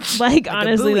 Like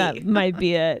honestly, that might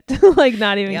be it. Like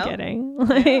not even kidding.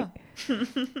 Like,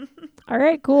 yeah. All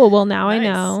right, cool. Well, now nice. I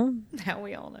know. Now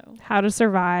we all know how to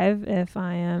survive if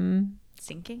I am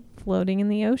sinking, floating in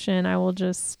the ocean. I will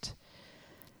just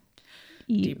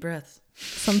eat deep breaths.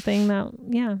 Something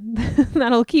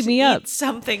that'll keep me up.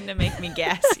 Something to make me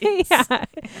gassy. Yeah,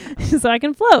 so I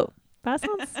can float. That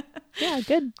sounds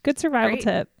good survival Great.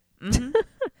 Tip. Mm-hmm.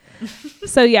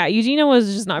 So yeah, Eugenia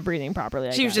was just not breathing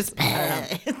properly. She was just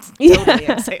totally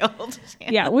exhaled.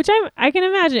 Yeah, which I can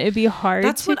imagine it'd be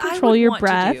hard to control your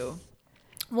breath.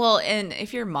 Well, and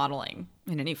if you're modeling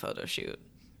in any photo shoot,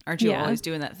 aren't you always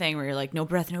doing that thing where you're like, no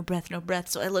breath, no breath, no breath,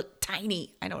 so I look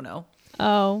tiny? I don't know.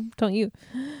 Oh, don't you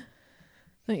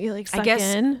like suck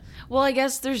in? Well, I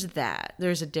guess there's that.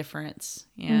 There's a difference.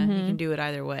 Yeah, you can do it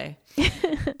either way.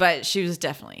 But she was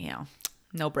definitely,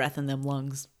 no breath in them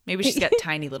lungs. Maybe she's got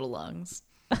tiny little lungs.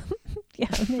 Yeah,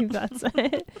 maybe that's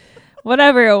it.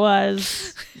 Whatever it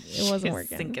was, it wasn't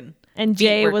working. Thinking. And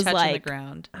Jay was like, the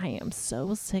ground. I am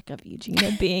so sick of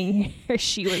Eugenia being here.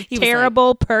 She was terrible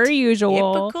like, per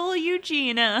usual. Typical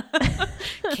Eugenia.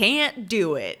 Can't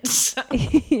do it.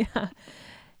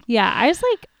 Yeah, I was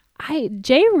like,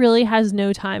 Jay really has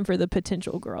no time for the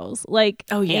potential girls. Like,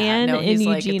 oh yeah, Anne no, he's and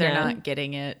like, Eugenia. if they're not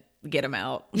getting it, get them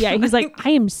out. Yeah, he's like,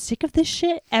 I am sick of this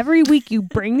shit. Every week you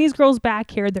bring these girls back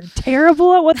here. They're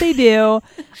terrible at what they do.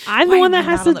 I'm the one that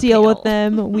has to deal with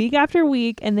them week after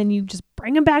week, and then you just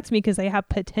bring them back to me because they have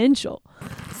potential.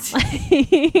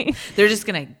 They're just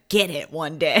gonna get it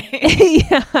one day.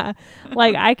 Yeah,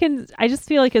 like I just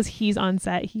feel like because he's on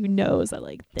set, he knows that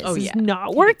like this is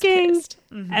not working.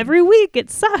 Mm-hmm. Every week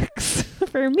it sucks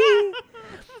for me.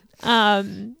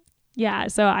 Yeah,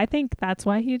 so I think that's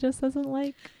why he just doesn't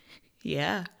like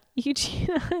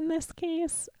Eugenia in this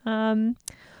case.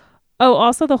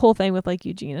 Also the whole thing with like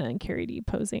Eugenia and Carrie D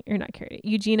posing, or not Carrie D,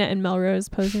 Eugenia and Melrose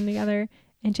posing together,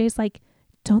 and Jay's like,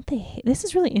 don't they hate? This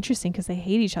is really interesting because they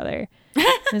hate each other. And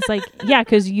it's like, yeah,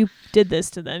 because you did this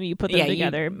to them, you put them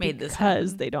together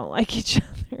because they don't like each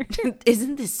other.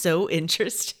 Isn't this so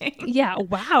interesting? Yeah,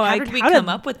 wow. How did we come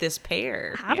up with this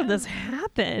pair? How did this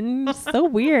happen? So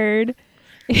weird.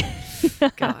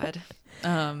 God.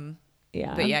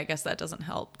 Yeah. But yeah, I guess that doesn't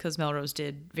help because Melrose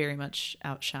did very much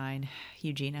outshine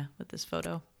Eugenia with this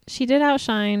photo. She did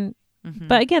outshine,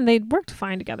 but again, they worked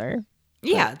fine together.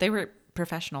 Yeah, they were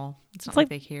professional. It's not like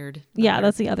they cared. Yeah,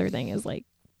 that's the other thing is like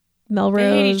Melrose.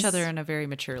 They hate each other on a very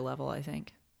mature level, I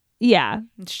think. Yeah,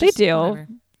 they do. Whatever.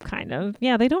 Kind of.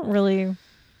 Yeah, they don't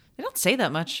say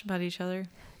that much about each other.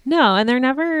 No, and they're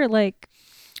never like.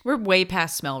 We're way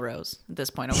past Melrose at this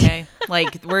point, okay?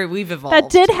 Like we've evolved. That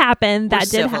did happen.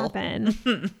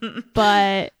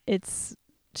 But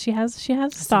she has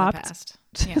stopped.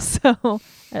 Yeah. So,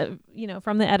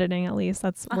 from the editing at least,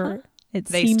 that's where it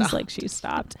seems like she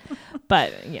stopped.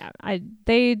 But yeah,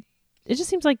 it just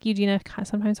seems like Eugenia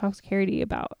sometimes talks to Carrie D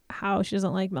about how she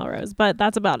doesn't like Melrose, but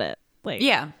that's about it. Like,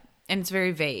 yeah, and it's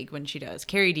very vague when she does.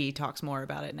 Carrie D talks more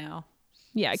about it now.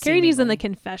 Yeah, Carrie D's in the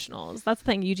confessionals. That's the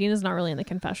thing. Eugenia's not really in the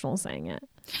confessionals saying it.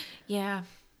 Yeah.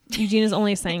 Eugenia's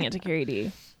only saying it to Carrie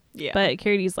D. Yeah. But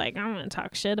Carrie D's like, I'm going to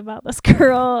talk shit about this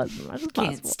girl as much as possible.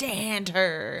 Can't stand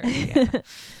her.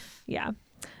 Yeah.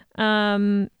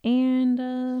 Yeah,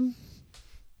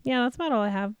 that's about all I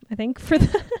have, I think, for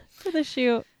the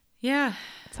shoot. Yeah.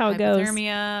 That's how it goes.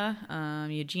 Hypothermia.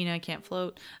 Eugenia can't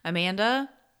float. Amanda,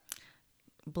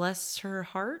 bless her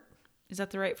heart. Is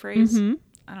that the right phrase? Mm-hmm.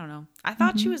 I don't know. I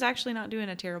thought she was actually not doing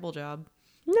a terrible job.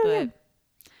 No, yeah.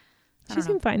 She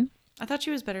seemed fine. I thought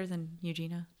she was better than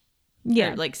Eugenia.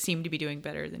 Yeah. Or, seemed to be doing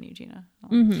better than Eugenia.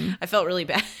 Mm-hmm. I felt really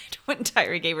bad when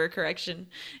Tyra gave her a correction.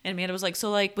 And Amanda was like,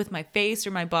 so, with my face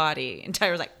or my body? And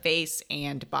Tyra was like, face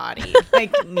and body.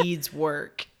 Needs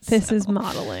work. This is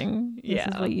modeling. This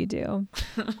is what you do.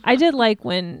 I did like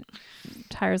when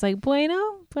Tyra's like, bueno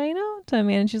to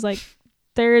Amanda. And she's like,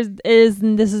 this is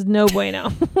no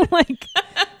bueno.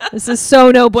 This is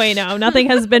so no bueno. Nothing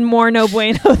has been more no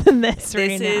bueno than this right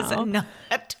now. This is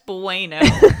not bueno.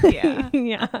 Yeah.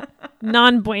 Yeah.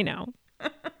 Non bueno.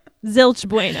 Zilch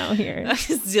bueno here.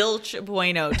 Zilch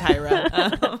bueno,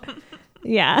 Tyra.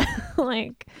 Yeah.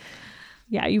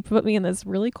 You put me in this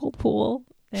really cold pool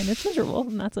and it's miserable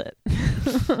and that's it.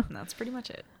 That's pretty much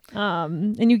it.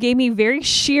 And you gave me very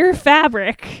sheer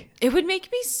fabric. It would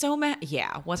make me so mad.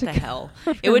 Yeah, what the hell?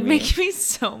 It would make me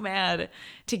so mad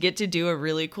to get to do a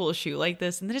really cool shoot like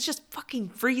this, and then it's just fucking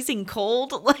freezing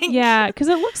cold. Yeah, because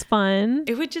it looks fun.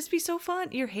 It would just be so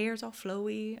fun. Your hair's all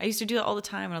flowy. I used to do that all the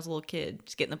time when I was a little kid.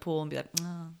 Just get in the pool and be like,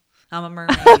 oh, I'm a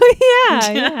mermaid. Oh,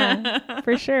 yeah,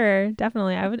 for sure.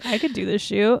 Definitely. I could do this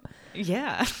shoot.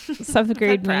 Yeah. 7th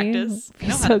grade practice.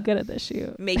 Be so good at this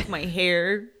shoot. Make my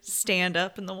hair stand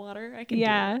up in the water. I can do it.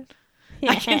 Yeah.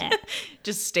 I can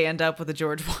just stand up with a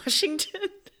George Washington.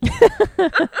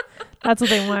 That's what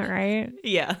they want, right?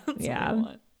 Yeah. That's what they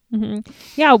want. Mm-hmm.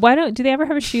 Yeah. Do they ever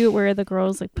have a shoot where the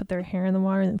girls like put their hair in the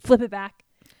water and then flip it back,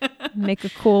 make a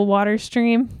cool water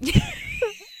stream?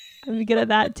 I'd be good at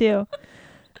that too.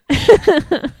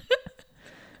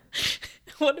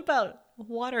 What about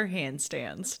water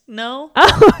handstands? No.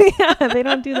 Oh yeah, they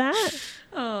don't do that.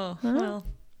 Oh well.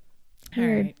 All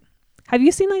right. Have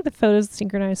you seen like the photos of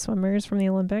synchronized swimmers from the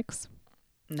Olympics?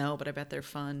 No, but I bet they're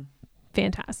fun.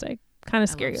 Fantastic. Kind of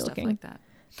scary looking. Like that.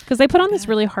 Because they put on this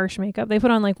really harsh makeup. They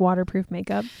put on like waterproof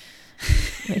makeup.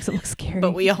 Makes it look scary.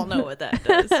 But we all know what that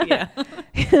does. Yeah.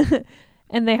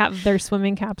 And they have their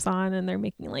swimming caps on and they're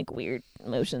making like weird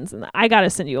motions. And I got to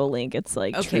send you a link. It's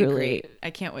like truly great. I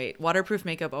can't wait. Waterproof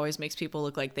makeup always makes people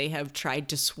look like they have tried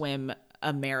to swim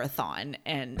a marathon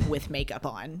and with makeup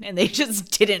on and they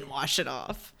just didn't wash it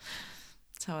off.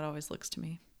 That's how it always looks to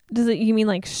me. You mean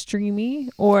like streamy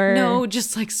or? No,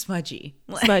 just like smudgy.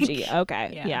 Smudgy.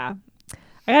 Okay. Yeah.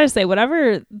 I gotta say,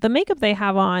 whatever the makeup they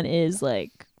have on is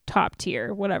like top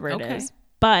tier, whatever it is.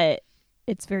 But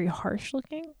it's very harsh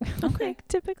looking. Okay. Like,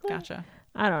 typically. Gotcha.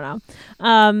 I don't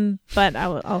know. But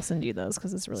I'll send you those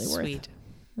because it's really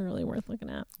really worth looking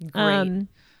at. Great.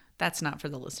 That's not for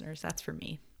the listeners. That's for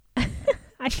me.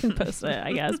 I can post it,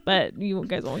 I guess, but you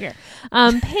guys won't care.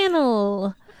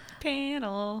 Panel.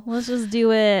 Let's just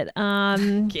do it.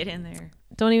 Get in there.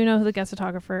 Don't even know who the guest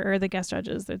photographer or the guest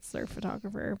judges. It's their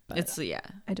photographer. But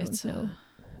I don't know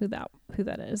who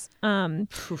that is.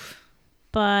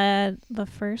 But the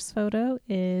first photo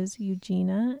is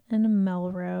Eugenia and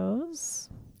Melrose.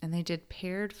 And they did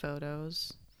paired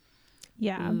photos.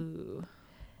 Yeah. Ooh.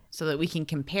 So that we can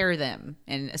compare them.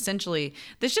 And essentially,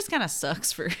 this just kind of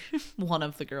sucks for one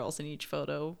of the girls in each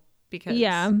photo. Because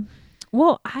yeah.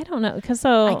 Well, I don't know.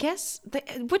 I guess,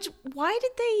 why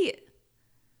did they,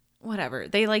 whatever.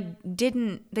 They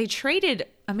traded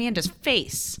Amanda's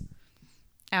face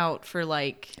out for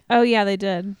like. Oh, yeah, they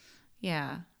did.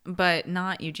 Yeah. But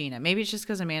not Eugenia. Maybe it's just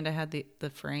because Amanda had the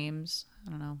frames. I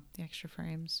don't know. The extra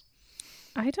frames.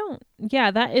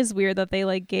 Yeah, that is weird that they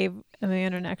like gave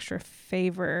Amanda an extra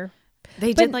favor.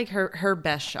 They did like her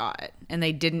best shot and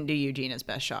they didn't do Eugenia's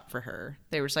best shot for her.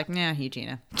 They were just like, nah,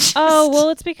 Eugenia. Oh, well,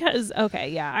 it's because,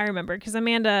 I remember. Because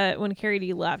Amanda, when Carrie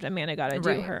D left, Amanda got to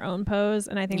do her own pose.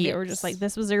 And I think they were just like,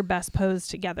 this was their best pose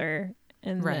together.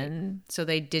 And then. So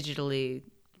they digitally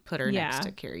put her next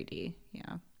to Carrie D.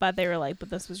 Yeah. But they were like, but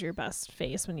this was your best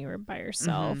face when you were by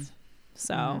yourself. Mm-hmm.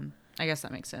 So. I guess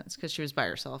that makes sense because she was by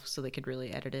herself, so they could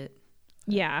really edit it.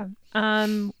 Yeah.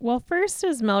 Well, first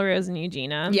is Melrose and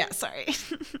Eugenia. Yeah, sorry.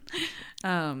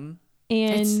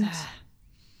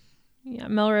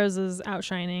 Melrose is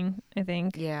outshining, I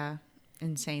think. Yeah,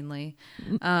 insanely.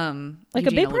 Like Eugenia,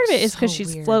 a big part of it is because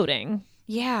she's floating.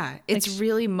 Yeah, it's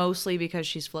really mostly because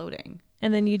she's floating.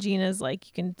 And then Eugenia's like,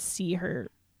 you can see her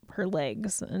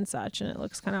legs and such, and it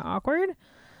looks kind of awkward.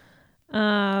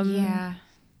 Yeah.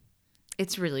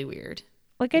 It's really weird.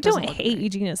 Like, I don't hate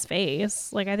Eugenia's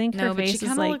face. Like, I think her face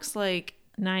is like looks like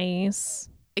nice.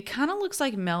 It kind of looks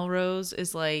like Melrose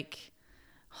is like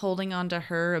holding on to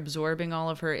her, absorbing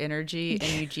all of her energy,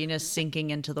 and Eugenia's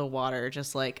sinking into the water,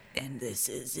 just like, and this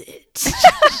is it.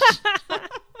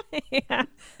 Yeah,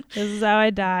 this is how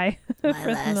I die. My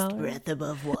last breath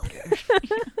above water.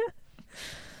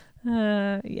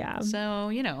 Yeah.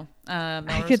 So, Melrose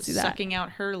I could see is that. Sucking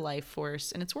out her life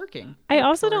force, and it's working. I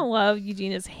also don't love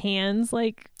Eugenia's hands.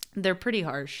 Like, they're pretty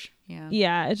harsh. Yeah.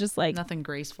 Yeah. It's just like nothing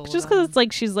graceful. Just because it's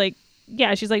like she's like,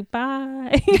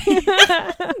 bye.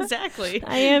 Exactly.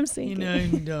 I am sinking.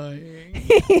 I'm dying.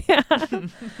 Yeah.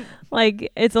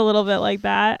 Like, it's a little bit like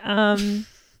that.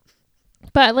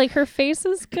 But like her face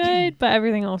is good, but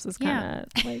everything else is kind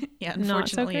of like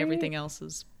unfortunately everything else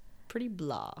is pretty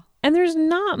blah. And there's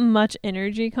not much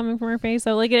energy coming from her face.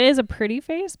 So like it is a pretty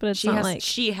face, but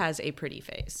she has a pretty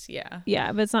face. Yeah.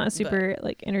 Yeah, but it's not a super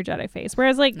like energetic face.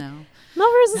 Whereas like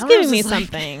Melrose is giving me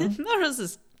something. Melrose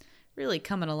is really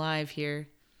coming alive here.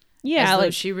 Yeah,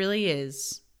 like she really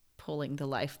is pulling the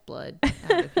lifeblood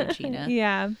out of Eugenia.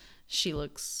 Yeah. She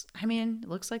looks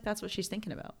like that's what she's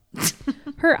thinking about.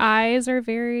 Her eyes are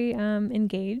very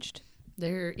engaged.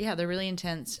 They're really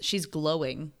intense. She's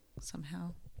glowing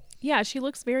somehow. Yeah, she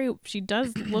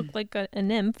does look like a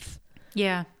nymph.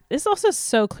 Yeah. It's also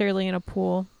so clearly in a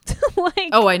pool. Like,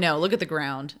 oh, I know. Look at the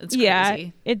ground. It's crazy. Yeah,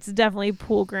 it's definitely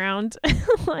pool ground.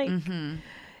 Like,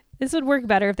 this would work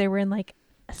better if they were in like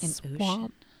a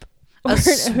swamp. A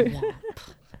swamp.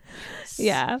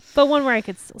 Yes. Yeah. But one where I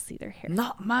could still see their hair.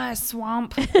 Not my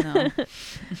swamp. No.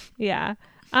 Yeah.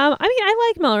 I mean, I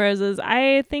like Melrose's.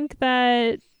 I think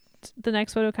that the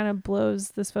next photo kind of blows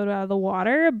this photo out of the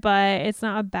water, but it's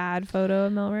not a bad photo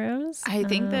of Melrose. I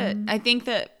think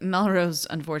that Melrose,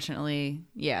 unfortunately,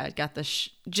 got the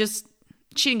she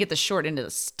didn't get the short end of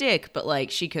the stick, but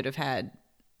like she could have had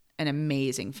an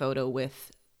amazing photo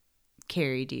with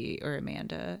Carrie D or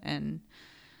Amanda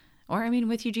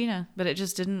with Eugenia, but it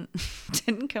just didn't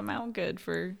come out good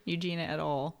for Eugenia at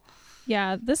all.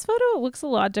 Yeah, this photo looks a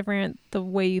lot different the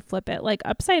way you flip it. Like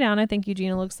upside down, I think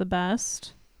Eugenia looks the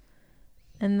best.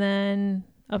 And then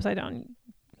upside down,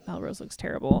 Melrose looks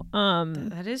terrible.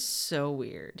 That is so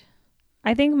weird.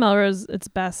 I think Melrose, it's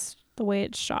best the way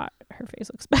it's shot. Her face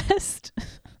looks best.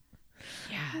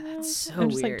 Yeah, that's so I'm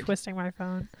just weird. like twisting my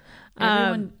phone.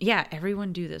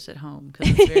 Everyone do this at home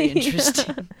because it's very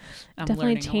interesting.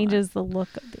 Definitely changes the look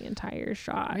of the entire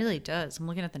shot. It really does. I'm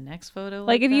looking at the next photo.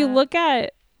 Like if you look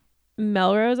at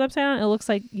Melrose upside down, it looks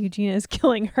like Eugenia is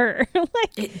killing her.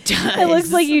 Like it does. It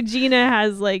looks like Eugenia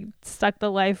has like stuck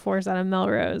the life force out of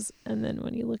Melrose, and then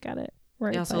when you look at it,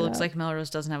 it also looks like Melrose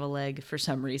doesn't have a leg for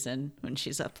some reason when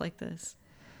she's up like this.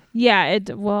 Yeah,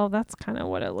 that's kind of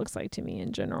what it looks like to me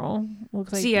in general.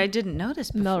 Looks like I didn't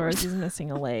notice before. Melrose is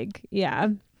missing a leg. Yeah.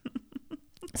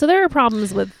 So there are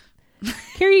problems with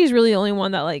Carrie is really the only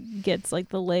one that like gets like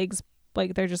the legs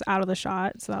like they're just out of the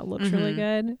shot, so that looks really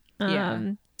good.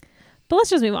 But let's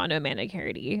just move on to Amanda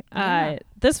Carity.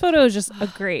 This photo is just a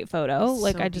great photo.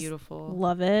 Like so I just beautiful.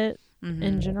 Love it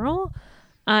in general.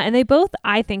 And they both,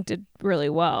 I think, did really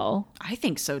well. I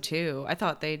think so too. I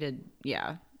thought they did,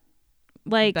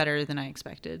 like better than I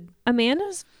expected.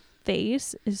 Amanda's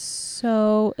face is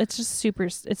it's just super,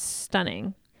 it's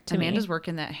stunning to Amanda's me.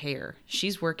 working that hair.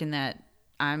 She's working that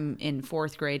I'm in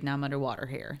 4th grade now I'm underwater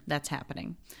hair. That's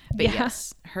happening. But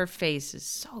yes, her face is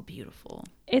so beautiful.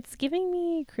 It's giving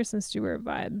me Kristen Stewart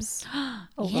vibes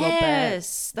a little bit.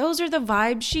 Yes, those are the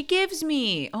vibes she gives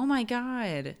me. Oh my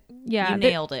God. Yeah. You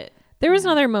nailed it. There was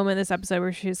another moment in this episode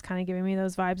where she was kind of giving me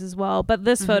those vibes as well. But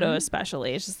this photo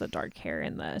especially, it's just the dark hair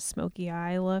and the smoky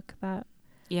eye look.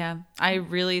 I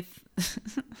really...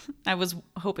 I was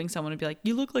hoping someone would be like,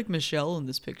 you look like Michelle in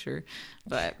this picture.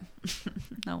 But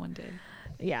no one did.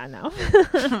 Yeah, no.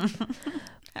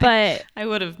 But I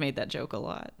would have made that joke a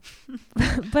lot.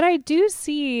 But I do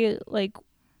see like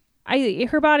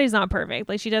her body's not perfect.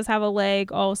 Like she does have a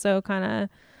leg also kind of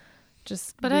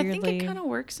just but I think it kind of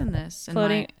works in this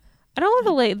floating. I don't love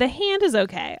the leg. The hand is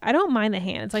okay. I don't mind the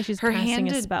hand. It's like she's casting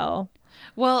a spell.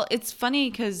 Well, it's funny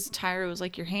because Tyra was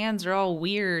like, your hands are all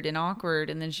weird and awkward,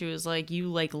 and then she was like, you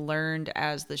like learned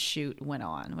as the shoot went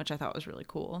on, which I thought was really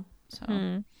cool.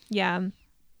 So yeah,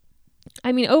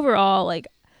 I mean overall, like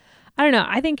I don't know.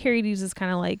 I think Carrie Dees is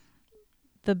kind of like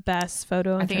the best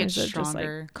photo in terms of just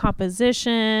like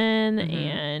composition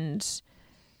and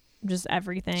just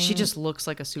everything. She just looks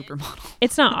like a supermodel.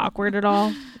 It's not awkward at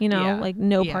all, like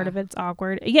no part of it's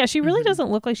awkward. Yeah, she really doesn't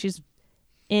look like she's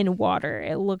in water.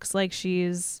 It looks like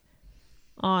she's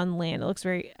on land. It looks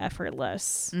very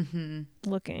effortless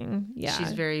looking. Yeah,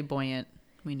 she's very buoyant.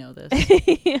 We know this.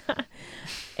 Yeah.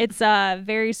 It's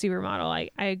very supermodel.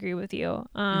 I agree with you.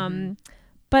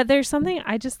 But there's something,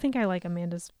 I just think I like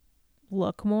Amanda's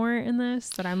look more in this,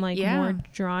 that I'm like more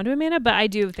drawn to Amanda, but I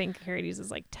do think Carrie Dees is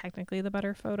like technically the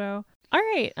better photo. All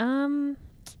right.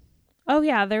 Oh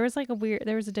yeah, there was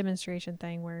a demonstration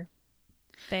thing where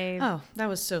that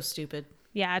was so stupid.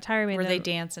 Yeah, Tyra made them. Where they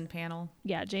dance in panel.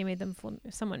 Yeah, Jay made them,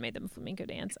 someone made them flamenco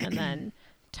dance, and then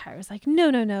Tyra's like, no,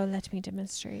 let me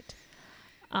demonstrate.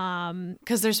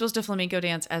 Because they're supposed to flamenco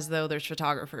dance as though there's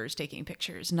photographers taking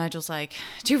pictures. Nigel's like,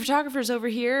 2 photographers over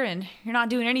here and you're not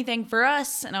doing anything for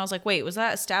us. And I was like, wait, was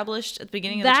that established at the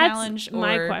beginning of the challenge? That's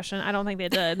my question. I don't think they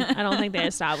did. I don't think they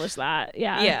established that.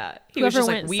 Yeah. Yeah. He was just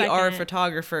like, we are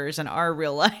photographers in our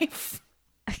real life.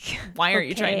 Why aren't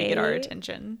you trying to get our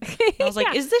attention? I was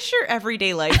like, is this your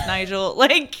everyday life, Nigel?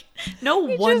 Like, no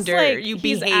wonder you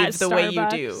behave the way you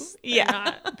do.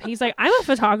 Yeah. He's like, I'm a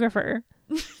photographer.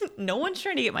 No one's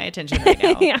trying to get my attention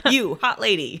right now. You, hot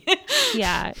lady.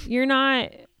 Yeah. You're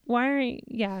not. Why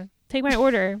aren't you? Take my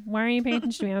order. Why aren't you paying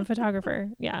attention to me? I'm a photographer.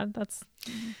 Yeah.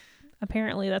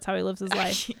 Apparently that's how he lives his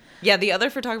life. Yeah. The other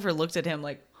photographer looked at him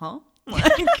like, huh?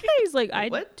 He's like, I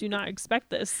do not expect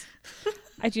this.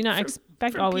 I do not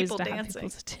expect always to have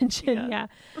people's attention. Yeah.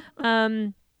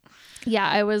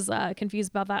 I was confused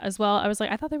about that as well. I was like,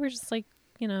 I thought they were just like,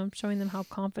 showing them how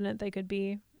confident they could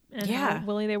be and how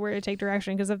willing they were to take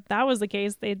direction. Because if that was the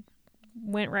case, they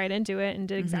went right into it and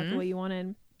did exactly what you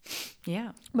wanted.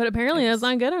 Yeah. But apparently that's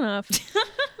not good enough.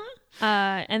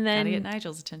 And then gotta get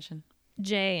Nigel's attention.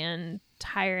 Jay and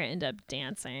Tyra end up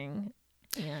dancing,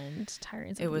 and Tyra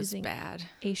ends up losing bad.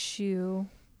 a shoe.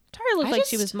 Tyra looked like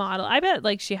she was model. I bet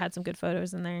like she had some good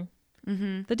photos in there.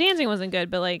 Mm-hmm. The dancing wasn't good,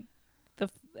 but like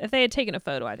if they had taken a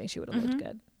photo, I think she would have looked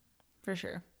good. For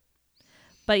sure.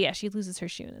 But yeah, she loses her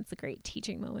shoe, and it's a great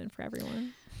teaching moment for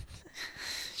everyone.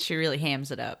 She really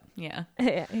hams it up. Yeah.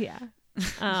 Yeah.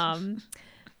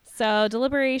 So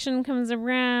deliberation comes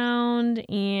around,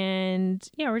 and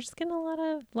yeah, we're just getting a lot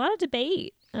of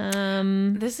debate.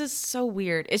 This is so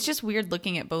weird. It's just weird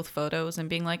looking at both photos and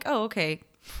being like, oh, okay.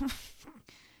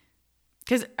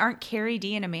 Because aren't Carrie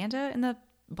D and Amanda in the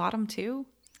bottom two?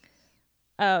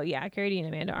 Oh yeah, Carrie D and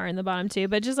Amanda are in the bottom two,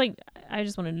 but just like I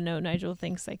just wanted to know, Nigel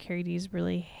thinks that Carrie D is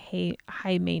really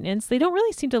high maintenance. They don't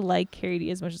really seem to like Carrie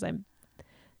D as much as I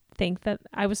think that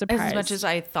I was surprised. As much as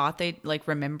I thought they like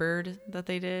remembered that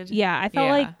they did. Yeah, I felt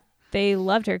like they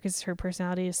loved her because her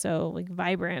personality is so like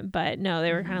vibrant, but no,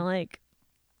 they were kind of like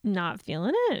not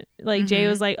feeling it. Like Jay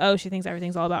was like, oh, she thinks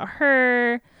everything's all about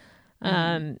her.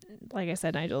 Like I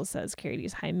said, Nigel says Carrie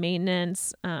D's high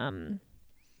maintenance.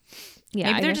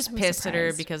 Yeah, maybe they're just pissed at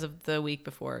her because of the week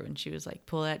before when she was like,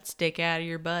 pull that stick out of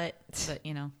your butt. But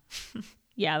you know.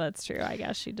 Yeah, that's true. I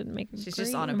guess she didn't make she's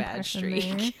just on a bad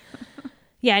streak.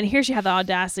 Yeah, and here she had the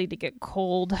audacity to get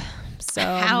cold. So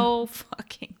how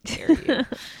fucking dare you?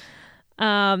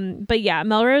 But yeah,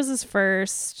 Melrose is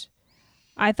first.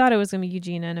 I thought it was gonna be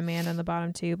Eugenia and Amanda in the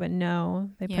bottom two, but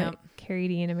no, they put Carrie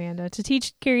D and Amanda to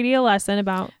teach Carrie D a lesson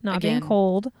about not being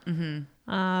cold.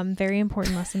 Very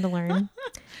important lesson to learn.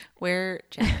 Wear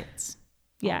jackets.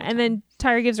 Yeah, and then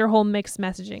Tyra gives her whole mixed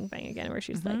messaging thing again, where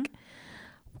she's like,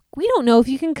 "We don't know if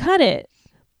you can cut it,"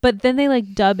 but then they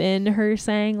like dub in her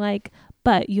saying like,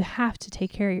 "But you have to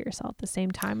take care of yourself at the same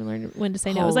time and learn when to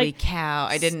say no." I was like, cow,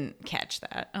 I didn't catch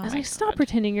that. I was like, stop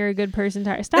pretending you're a good person,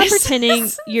 Tyra. Stop pretending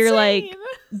you're like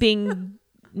being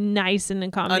nice and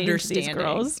accommodating to these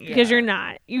girls because you're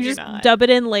not. You just dub it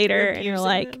in later and you're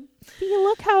like, see,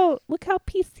 look how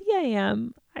PC I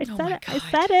am. I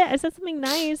said it. I said something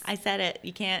nice. I said it.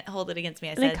 You can't hold it against me.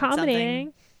 I and said accommodating.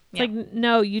 Something. It's like,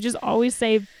 no, you just always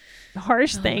say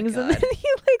harsh things and then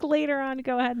you like later on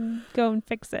go ahead and go and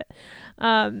fix it.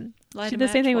 She did the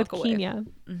same thing with Kenya.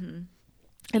 And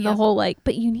the whole like,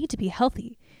 but you need to be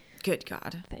healthy. Good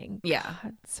God. Thing. Yeah.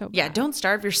 God, so bad. Yeah, don't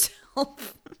starve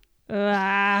yourself.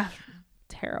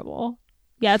 Terrible.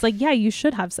 Yeah, it's like, yeah, you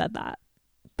should have said that,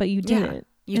 but you didn't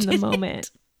the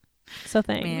moment. So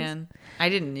thanks. Man, I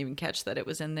didn't even catch that it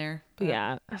was in there.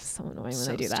 Yeah, it's so annoying when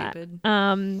they do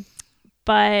that.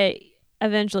 But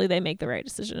eventually they make the right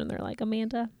decision and they're like,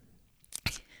 Amanda,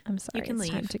 I'm sorry, it's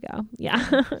time to go.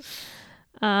 Yeah.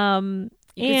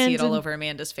 You could see it all over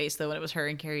Amanda's face though when it was her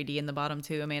and Carrie D in the bottom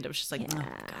two. Amanda was just like, oh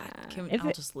God,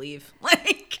 I'll just leave.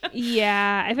 Like,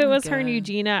 yeah, if it was her and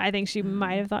Eugenia, I think she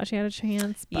might have thought she had a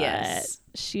chance, but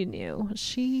she knew.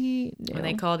 When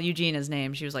they called Eugenia's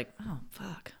name, she was like, oh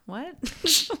fuck, what?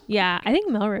 Yeah, I think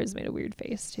Melrose made a weird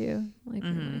face too. Like,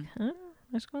 huh?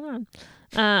 What's going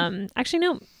on? Actually,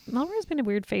 no, Melrose made a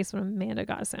weird face when Amanda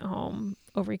got sent home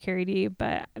over Carrie D,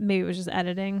 but maybe it was just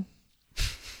editing.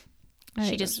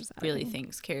 She just really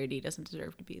thinks Carrie D doesn't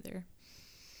deserve to be there.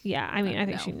 Yeah, I mean, I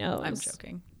think she knows. I'm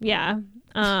joking. Yeah.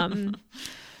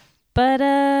 But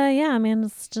yeah,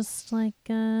 Amanda's just like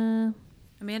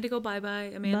Amanda go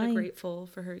bye-bye. Amanda grateful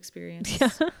for her experience.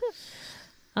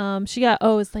 Yeah. She got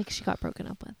broken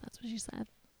up with. That's what she said.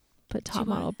 But Top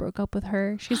Model broke up with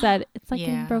her. She said it's like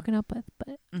getting broken up with,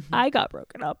 but I got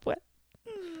broken up with.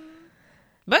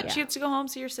 But she gets to go home,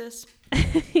 see your sis.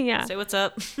 Yeah. Say what's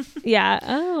up. Yeah.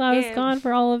 Oh, I was gone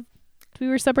we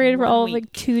were separated for all of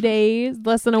like 2 days,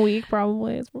 less than a week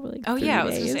probably. It's probably like 3 I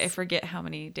was days. gonna say I forget how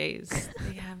many days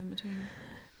they have in between.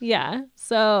 Yeah.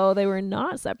 So they were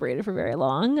not separated for very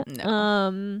long.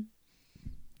 No.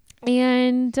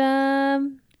 We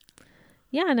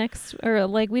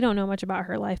don't know much about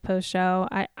her life post show.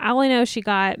 I only know she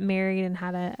got married and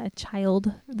had a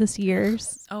child this year.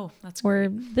 Oh, that's great. Or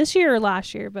this year or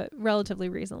last year, but relatively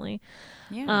recently.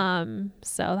 Yeah.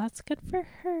 So that's good for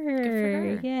her. Good for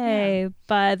her. Yay. Yeah.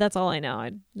 But that's all I know.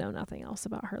 I know nothing else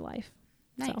about her life.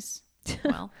 Nice. So.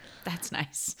 Well, that's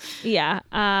nice. Yeah.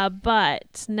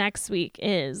 But next week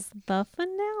is the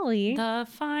finale. The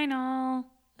final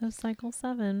of Cycle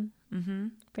 7. Mm-hmm.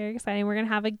 Very exciting. We're going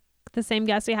to have the same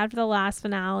guest we had for the last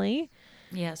finale.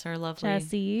 Yes, our lovely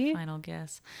Jessie. Final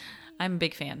guest. I'm a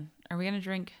big fan. Are we going to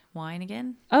drink wine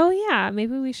again? Oh, yeah.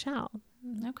 Maybe we shall.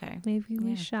 Okay. Maybe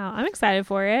we shall. I'm excited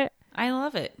for it. I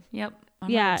love it. Yep. I'm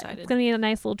really excited. It's going to be a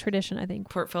nice little tradition, I think.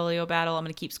 Portfolio battle. I'm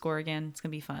going to keep score again. It's going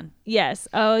to be fun. Yes.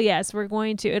 Oh, yes. We're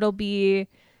going to. It'll be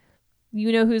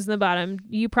You know who's in the bottom.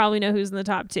 You probably know who's in the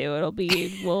top 2.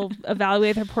 We'll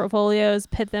evaluate their portfolios,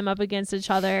 pit them up against each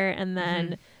other, and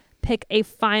then pick a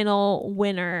final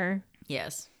winner.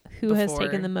 Yes. Who has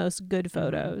taken the most good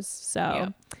photos.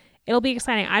 So it'll be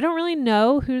exciting. I don't really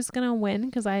know who's going to win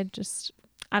because I don't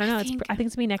know. I think it's going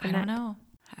to be neck and neck. I don't know.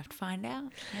 I have to find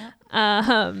out.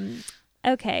 Yep.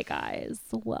 Okay, guys.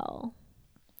 Well,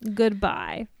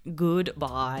 goodbye.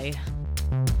 Goodbye.